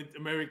ignorant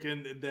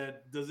American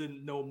that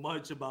doesn't know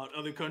much about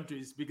other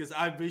countries because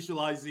I'm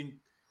visualizing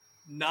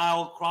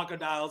Nile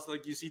crocodiles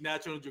like you see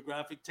National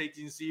Geographic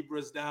taking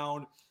zebras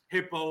down,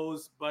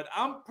 hippos, but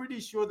I'm pretty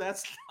sure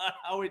that's not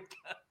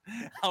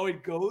how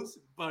it goes.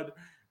 But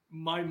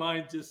my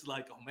mind just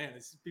like, oh man,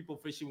 it's people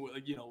fishing with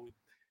with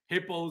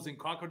hippos and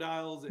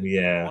crocodiles and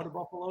Yeah, water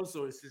buffaloes,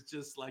 or is it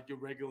just like your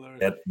regular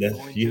that's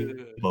going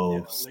to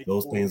hippos. Lake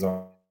Those things Forest?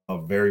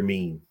 are very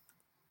mean.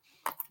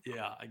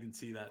 Yeah, I can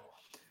see that.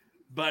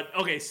 But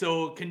okay,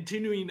 so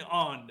continuing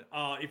on,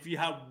 if you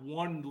have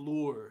one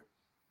lure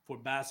for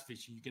bass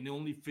fishing, you can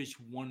only fish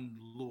one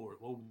lure.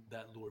 What would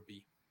that lure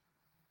be?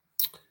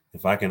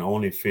 If I can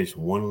only fish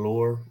one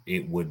lure,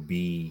 it would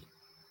be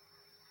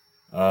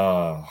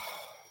uh,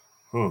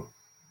 hmm,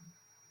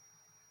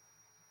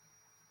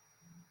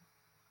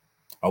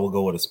 I would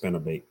go with a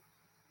spinnerbait.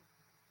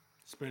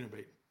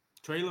 Spinnerbait,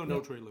 trailer, Yeah.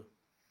 no trailer.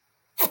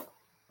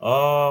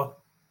 Uh,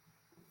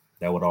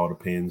 that would all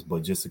depends,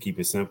 but just to keep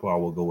it simple, I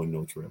will go with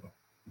no trailer.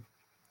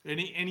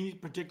 Any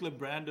particular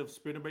brand of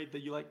spinnerbait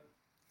that you like?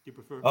 You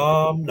prefer?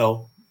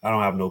 No, I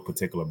don't have no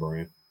particular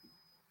brand.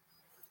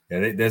 Yeah,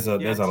 Yeah, there's a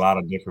it's lot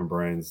of different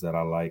brands that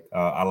I like.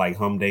 I like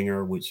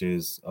Humdinger, which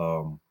is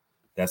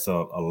that's a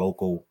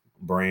local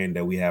brand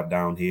that we have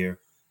down here,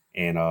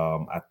 and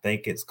I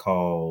think it's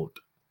called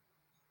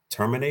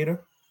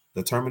Terminator,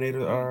 the Terminator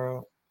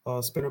mm,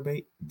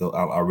 spinnerbait. Though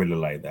I really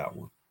like that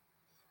one.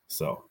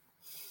 So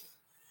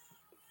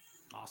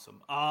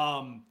awesome.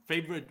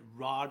 Favorite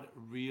rod,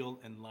 reel,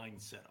 and line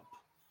setup.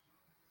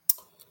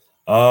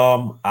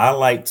 I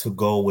like to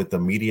go with the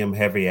medium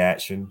heavy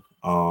action.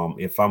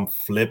 If I'm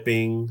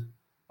flipping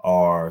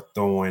or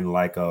throwing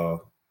like a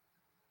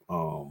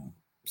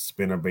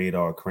spinnerbait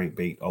or a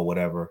crankbait or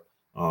whatever,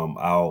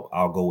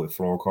 I'll go with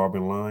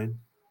fluorocarbon line.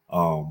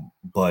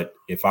 But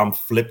if I'm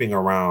flipping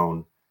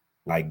around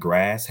like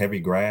grass, heavy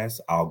grass,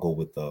 I'll go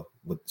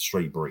with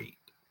straight braid.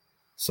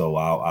 So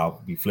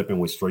I'll be flipping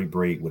with straight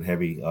braid with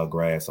heavy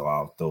grass, or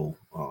I'll throw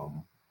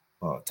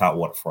top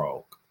water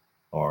frog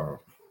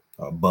or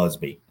buzz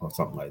bait or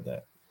something like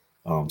that.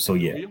 So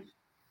And the yeah, reel?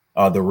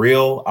 the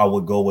reel I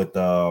would go with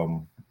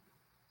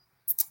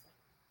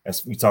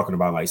as we talking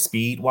about like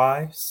speed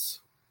wise.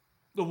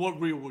 The what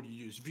reel would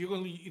you use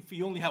if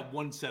you only have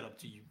one setup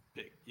to you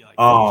pick? Yeah, like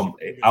what's your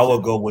favorite I would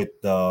setup? go with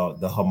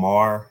the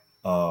Hamar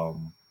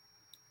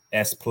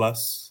S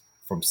Plus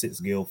from Six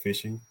Gill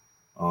Fishing.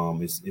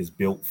 It's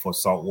built for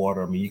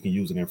saltwater. I mean, you can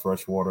use it in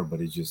freshwater, but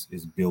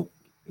it's built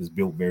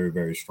very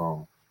very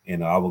strong.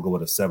 And I would go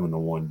with a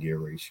 7-to-1 gear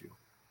ratio.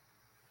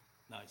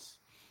 Nice.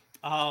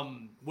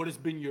 What has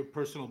been your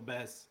personal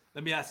best?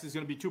 Let me ask. This is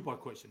going to be a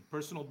two-part question: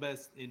 personal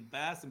best in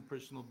bass and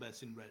personal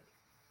best in red.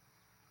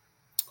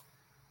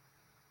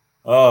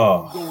 You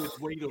can Oh, go with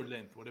weight or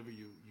length, whatever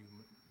you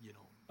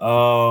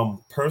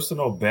know.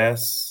 personal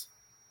best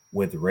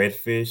with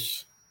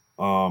redfish.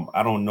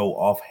 I don't know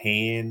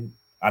offhand.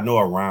 I know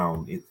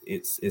around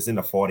it's in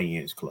the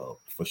 40-inch club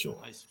for sure.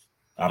 Nice,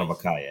 Out of a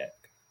nice, kayak.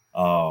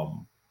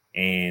 Um,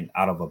 and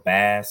out of a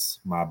bass,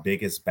 my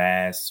biggest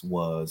bass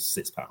was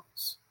 6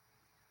 pounds.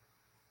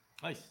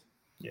 nice.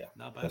 Yeah,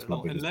 Not bad that's at my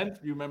all. And biggest bass. length?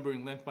 You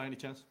remembering length by any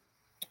chance?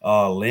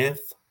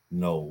 Length?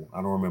 No, I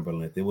don't remember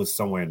length. It was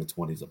somewhere in the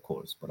 20s, of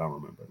course, but I don't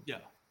remember. Yeah,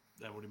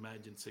 I would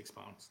imagine 6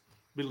 pounds.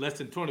 Be less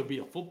than 20 to be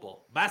a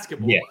football,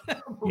 basketball, Yeah,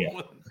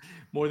 yeah.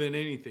 more than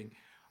anything.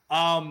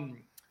 Um,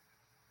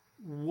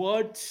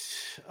 What?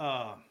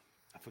 I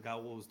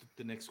forgot what was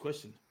the next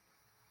question.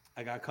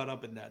 I got caught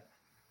up in that.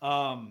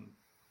 Um,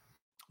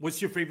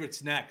 what's your favorite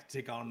snack to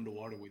take out on the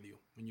water with you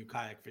when you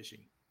kayak fishing?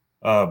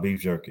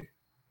 Beef jerky.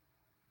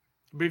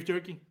 Beef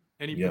jerky?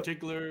 Any Yep.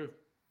 particular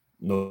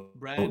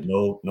brand?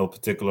 No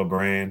particular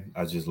brand.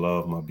 I just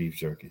love my beef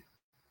jerky.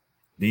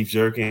 Beef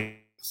jerky.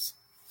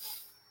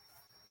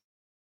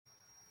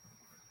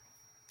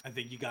 I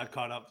think you got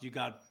caught up. You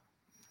got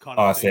caught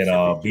Oh, I up there. You said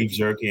said beef beef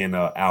jerky. jerky and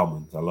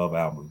almonds. I love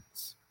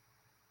almonds.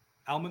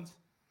 Almonds?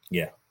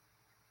 Yeah,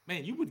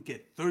 Man, you would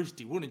get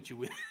thirsty, wouldn't you?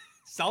 With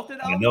salted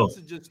I know. almonds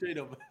or just straight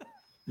up?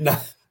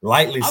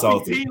 Lightly I'll be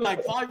salted. peeing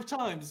like 5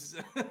 times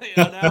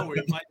an hour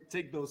if I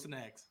take those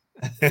snacks.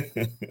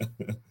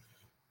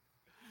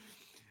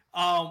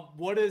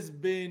 What has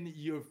been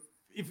your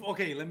if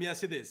okay, let me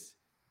ask you this.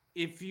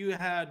 If you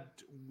had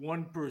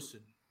one person,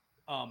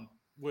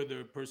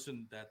 whether a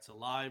person that's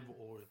alive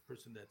or a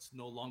person that's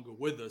no longer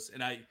with us,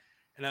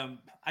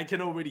 I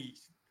can already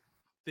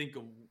think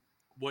of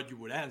what you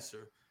would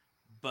answer,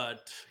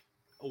 but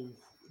oh,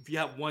 if you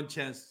have one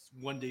chance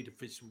one day to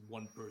fish with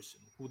one person,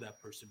 who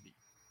that person be?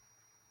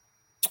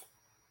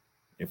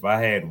 If I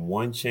had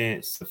one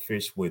chance to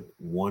fish with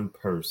one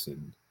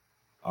person,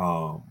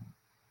 um,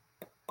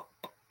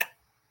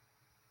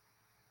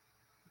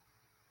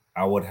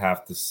 I would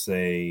have to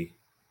say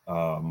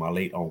my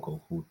late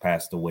uncle who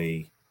passed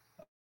away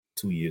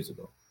 2 years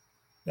ago.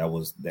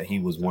 That he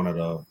Oh, was sorry.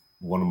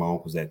 one of my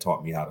uncles that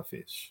taught me how to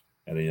fish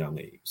at a young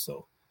age.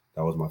 So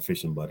that was my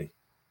fishing buddy.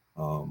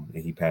 And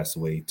he passed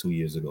away 2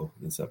 years ago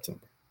in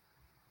September.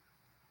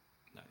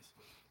 Nice.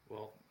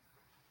 Well,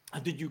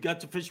 did you get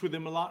to fish with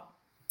him a lot?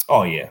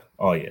 Oh yeah,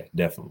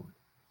 definitely.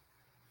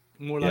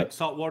 More like Yep.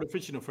 saltwater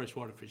fishing or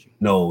freshwater fishing?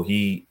 No,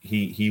 he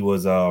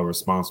was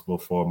responsible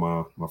for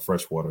my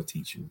freshwater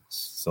teachings.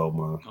 So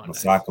Oh, my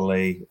nice.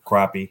 sac-a-lait,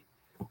 crappie,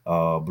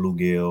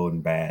 bluegill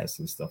and bass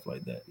and stuff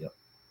like that. Yep.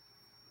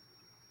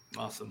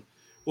 Awesome.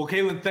 Well,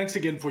 Kalen, thanks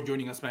again for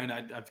joining us, man.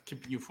 I've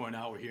kept you for an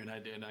hour here,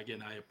 and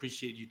again, I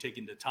appreciate you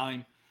taking the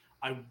time.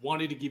 I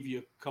wanted to give you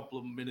a couple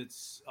of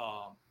minutes,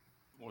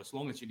 or as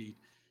long as you need,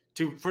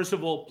 to first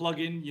of all plug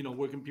in.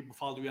 Where can people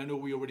follow you? I know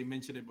we already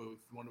mentioned it, but if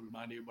you want to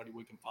remind everybody,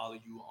 we can follow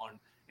you on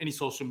any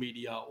social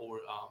media or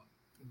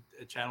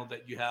a channel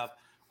that you have.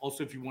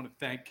 Also, if you want to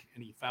thank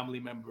any family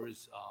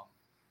members,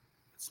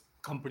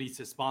 companies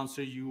that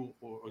sponsor you,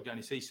 or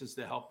organizations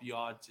that help you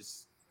out,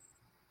 just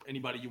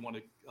anybody you want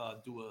to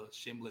do a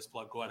shameless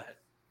plug, go ahead.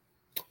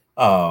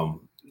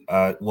 Um,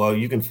 well,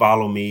 you can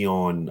follow me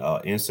on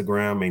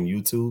Instagram and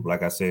YouTube.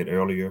 Like I said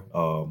earlier,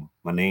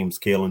 my name's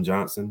Kalen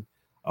Johnson.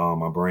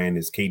 My brand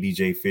is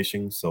KDJ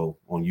Fishing. So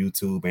on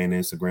YouTube and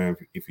Instagram,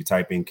 if you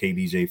type in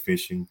KDJ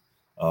Fishing,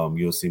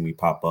 you'll see me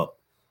pop up.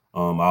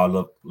 I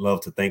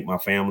love to thank my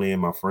family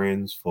and my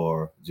friends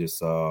for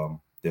just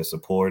their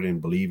support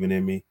and believing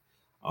in me.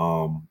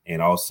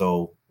 And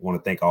also want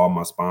to thank all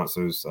my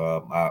sponsors.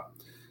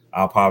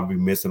 I'll probably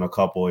be missing a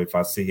couple if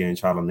I sit here and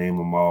try to name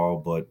them all,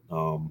 but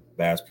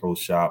Bass Pro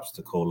Shops,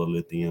 Tacoma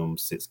Lithium,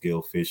 Sit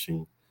Skill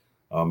Fishing,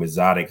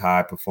 Exotic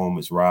High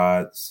Performance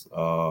Rods,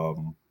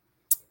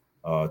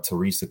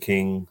 Teresa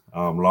King,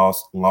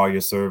 Lost Lawyer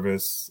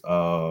Service,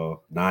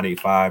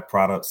 985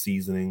 Product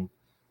Seasoning,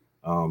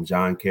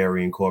 John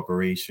Kerry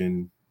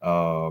Incorporation,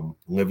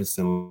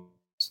 Livingston,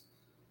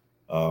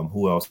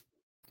 who else?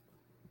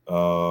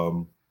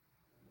 Um,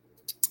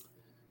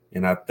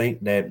 and I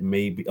think that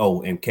maybe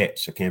and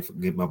Catch. I can't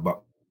forget my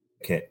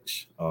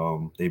Catch.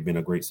 They've been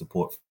a great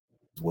support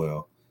as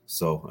well.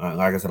 So,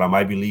 like I said, I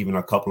might be leaving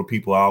a couple of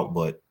people out,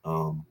 but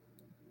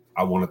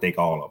I want to thank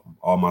all of them,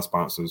 all my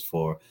sponsors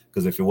for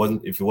because if it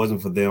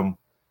wasn't for them,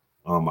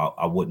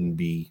 I wouldn't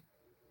be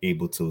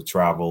able to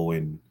travel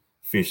and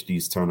fish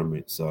these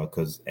tournaments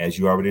because as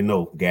you already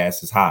know,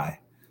 gas is high.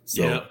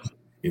 So Yeah.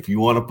 if you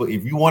want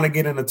to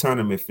get into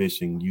tournament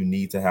fishing, you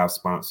need to have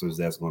sponsors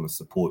that's going to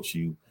support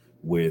you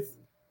with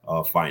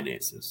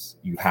finances.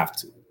 You have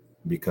to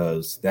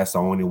because that's the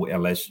only way.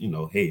 Unless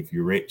hey, if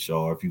you're rich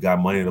or if you got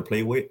money to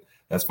play with,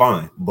 that's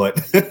fine. But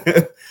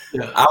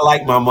Yeah. I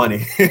like my money,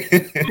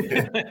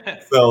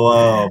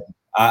 so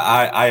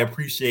I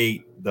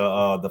appreciate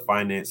the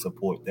finance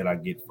support that I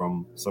get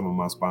from some of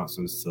my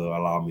sponsors to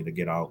allow me to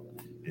get out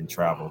and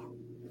travel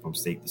from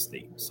state to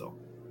state. So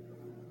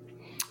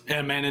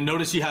Yeah, man. And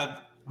notice you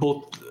have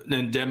both an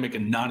endemic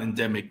and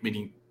non-endemic,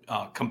 meaning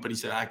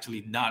companies that are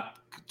actually not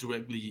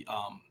directly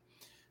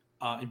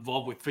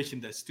involved with fishing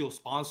that still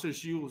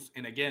sponsors you.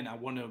 And again, I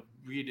want to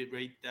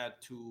reiterate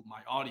that to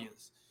my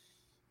audience.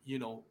 You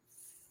know,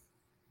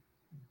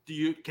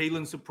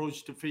 Kalen's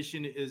approach to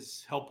fishing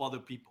is help other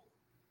people.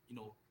 You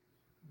know,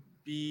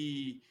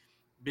 be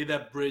be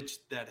that bridge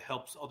that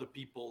helps other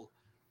people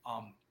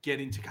get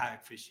into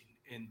kayak fishing,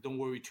 and don't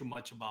worry too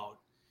much about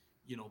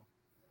you know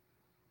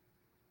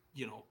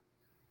you know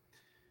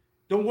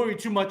don't worry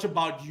too much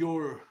about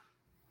your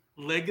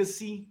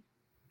legacy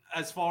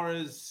as far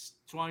as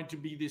trying to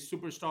be this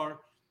superstar,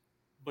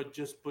 but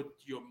just put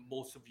your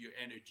most of your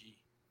energy,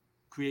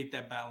 create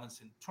that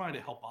balance, and try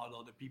to help out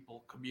other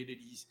people,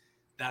 communities.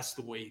 That's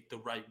the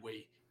right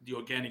way the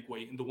organic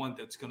way, and the one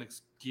that's going to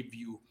give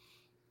you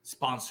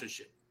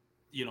sponsorship,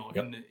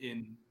 Yep.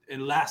 in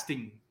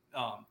lasting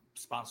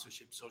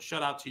sponsorship. So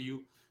shout out to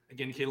you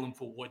again, Kalen,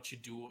 for what you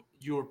do,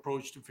 your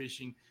approach to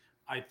fishing.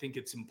 I think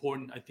it's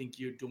important. I think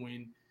you're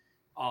doing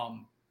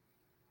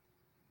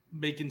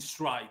making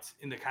strides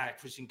in the kayak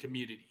fishing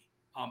community,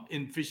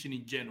 in fishing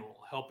in general,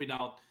 helping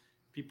out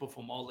people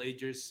from all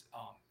ages,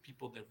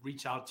 people that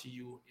reach out to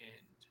you,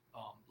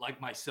 and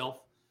like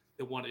myself,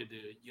 that wanted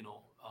to,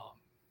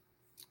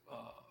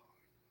 uh,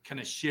 kind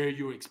of share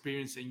your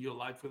experience in your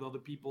life with other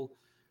people.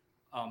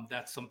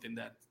 That's something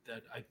that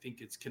I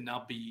think it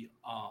cannot be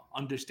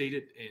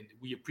understated, and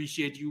we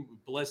appreciate you. We're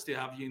blessed to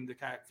have you in the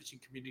kayak fishing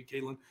community,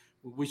 Kalen.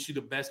 We wish you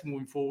the best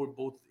moving forward,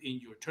 both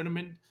in your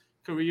tournament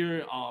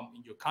career,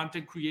 in your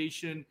content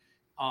creation,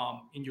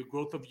 in your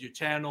growth of your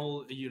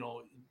channel.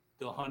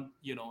 The hunt,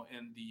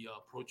 and the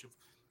approach of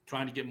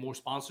trying to get more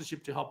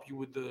sponsorship to help you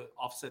with the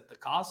offset the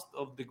cost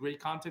of the great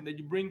content that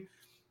you bring.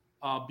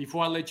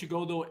 Before I let you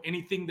go, though,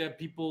 anything that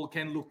people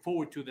can look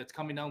forward to that's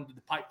coming down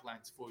the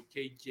pipelines for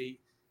KDJ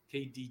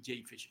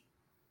Fishing?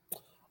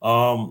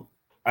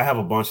 I have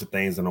a bunch of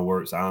things in the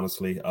works,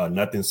 honestly.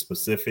 Nothing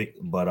specific,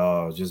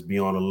 but just be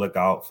on the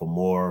lookout for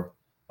more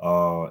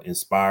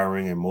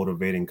inspiring and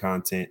motivating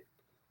content,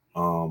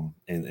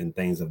 and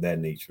things of that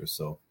nature.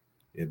 So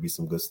it'd be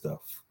some good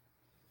stuff.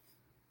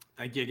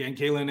 Thank you again,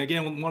 Kalen.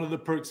 Again, one of the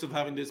perks of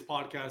having this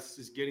podcast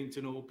is getting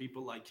to know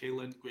people like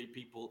Kalen, great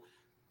people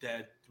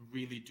that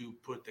really do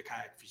put the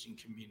kayak fishing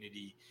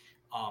community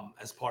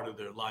as part of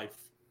their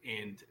life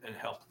and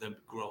help them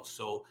grow.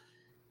 So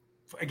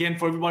again,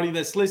 for everybody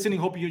that's listening,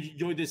 hope you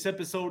enjoyed this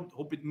episode.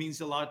 Hope it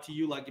means a lot to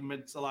you, like it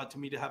meant a lot to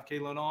me to have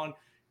Kalen on.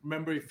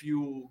 Remember, if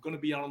you're going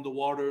to be out on the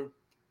water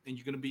and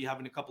you're going to be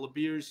having a couple of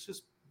beers,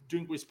 just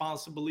drink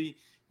responsibly.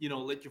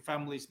 Let your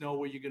families know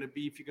where you're going to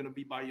be. If you're going to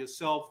be by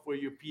yourself, where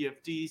your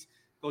PFDs,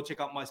 go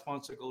check out my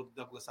sponsor. Go to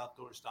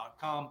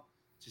douglasoutdoors.com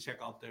to check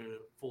out their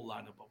full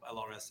lineup of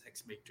LRS,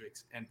 X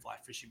Matrix, and fly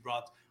fishing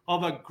rods.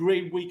 Have a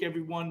great week,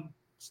 everyone.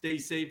 Stay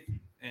safe,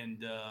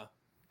 and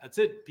that's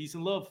it. Peace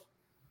and love.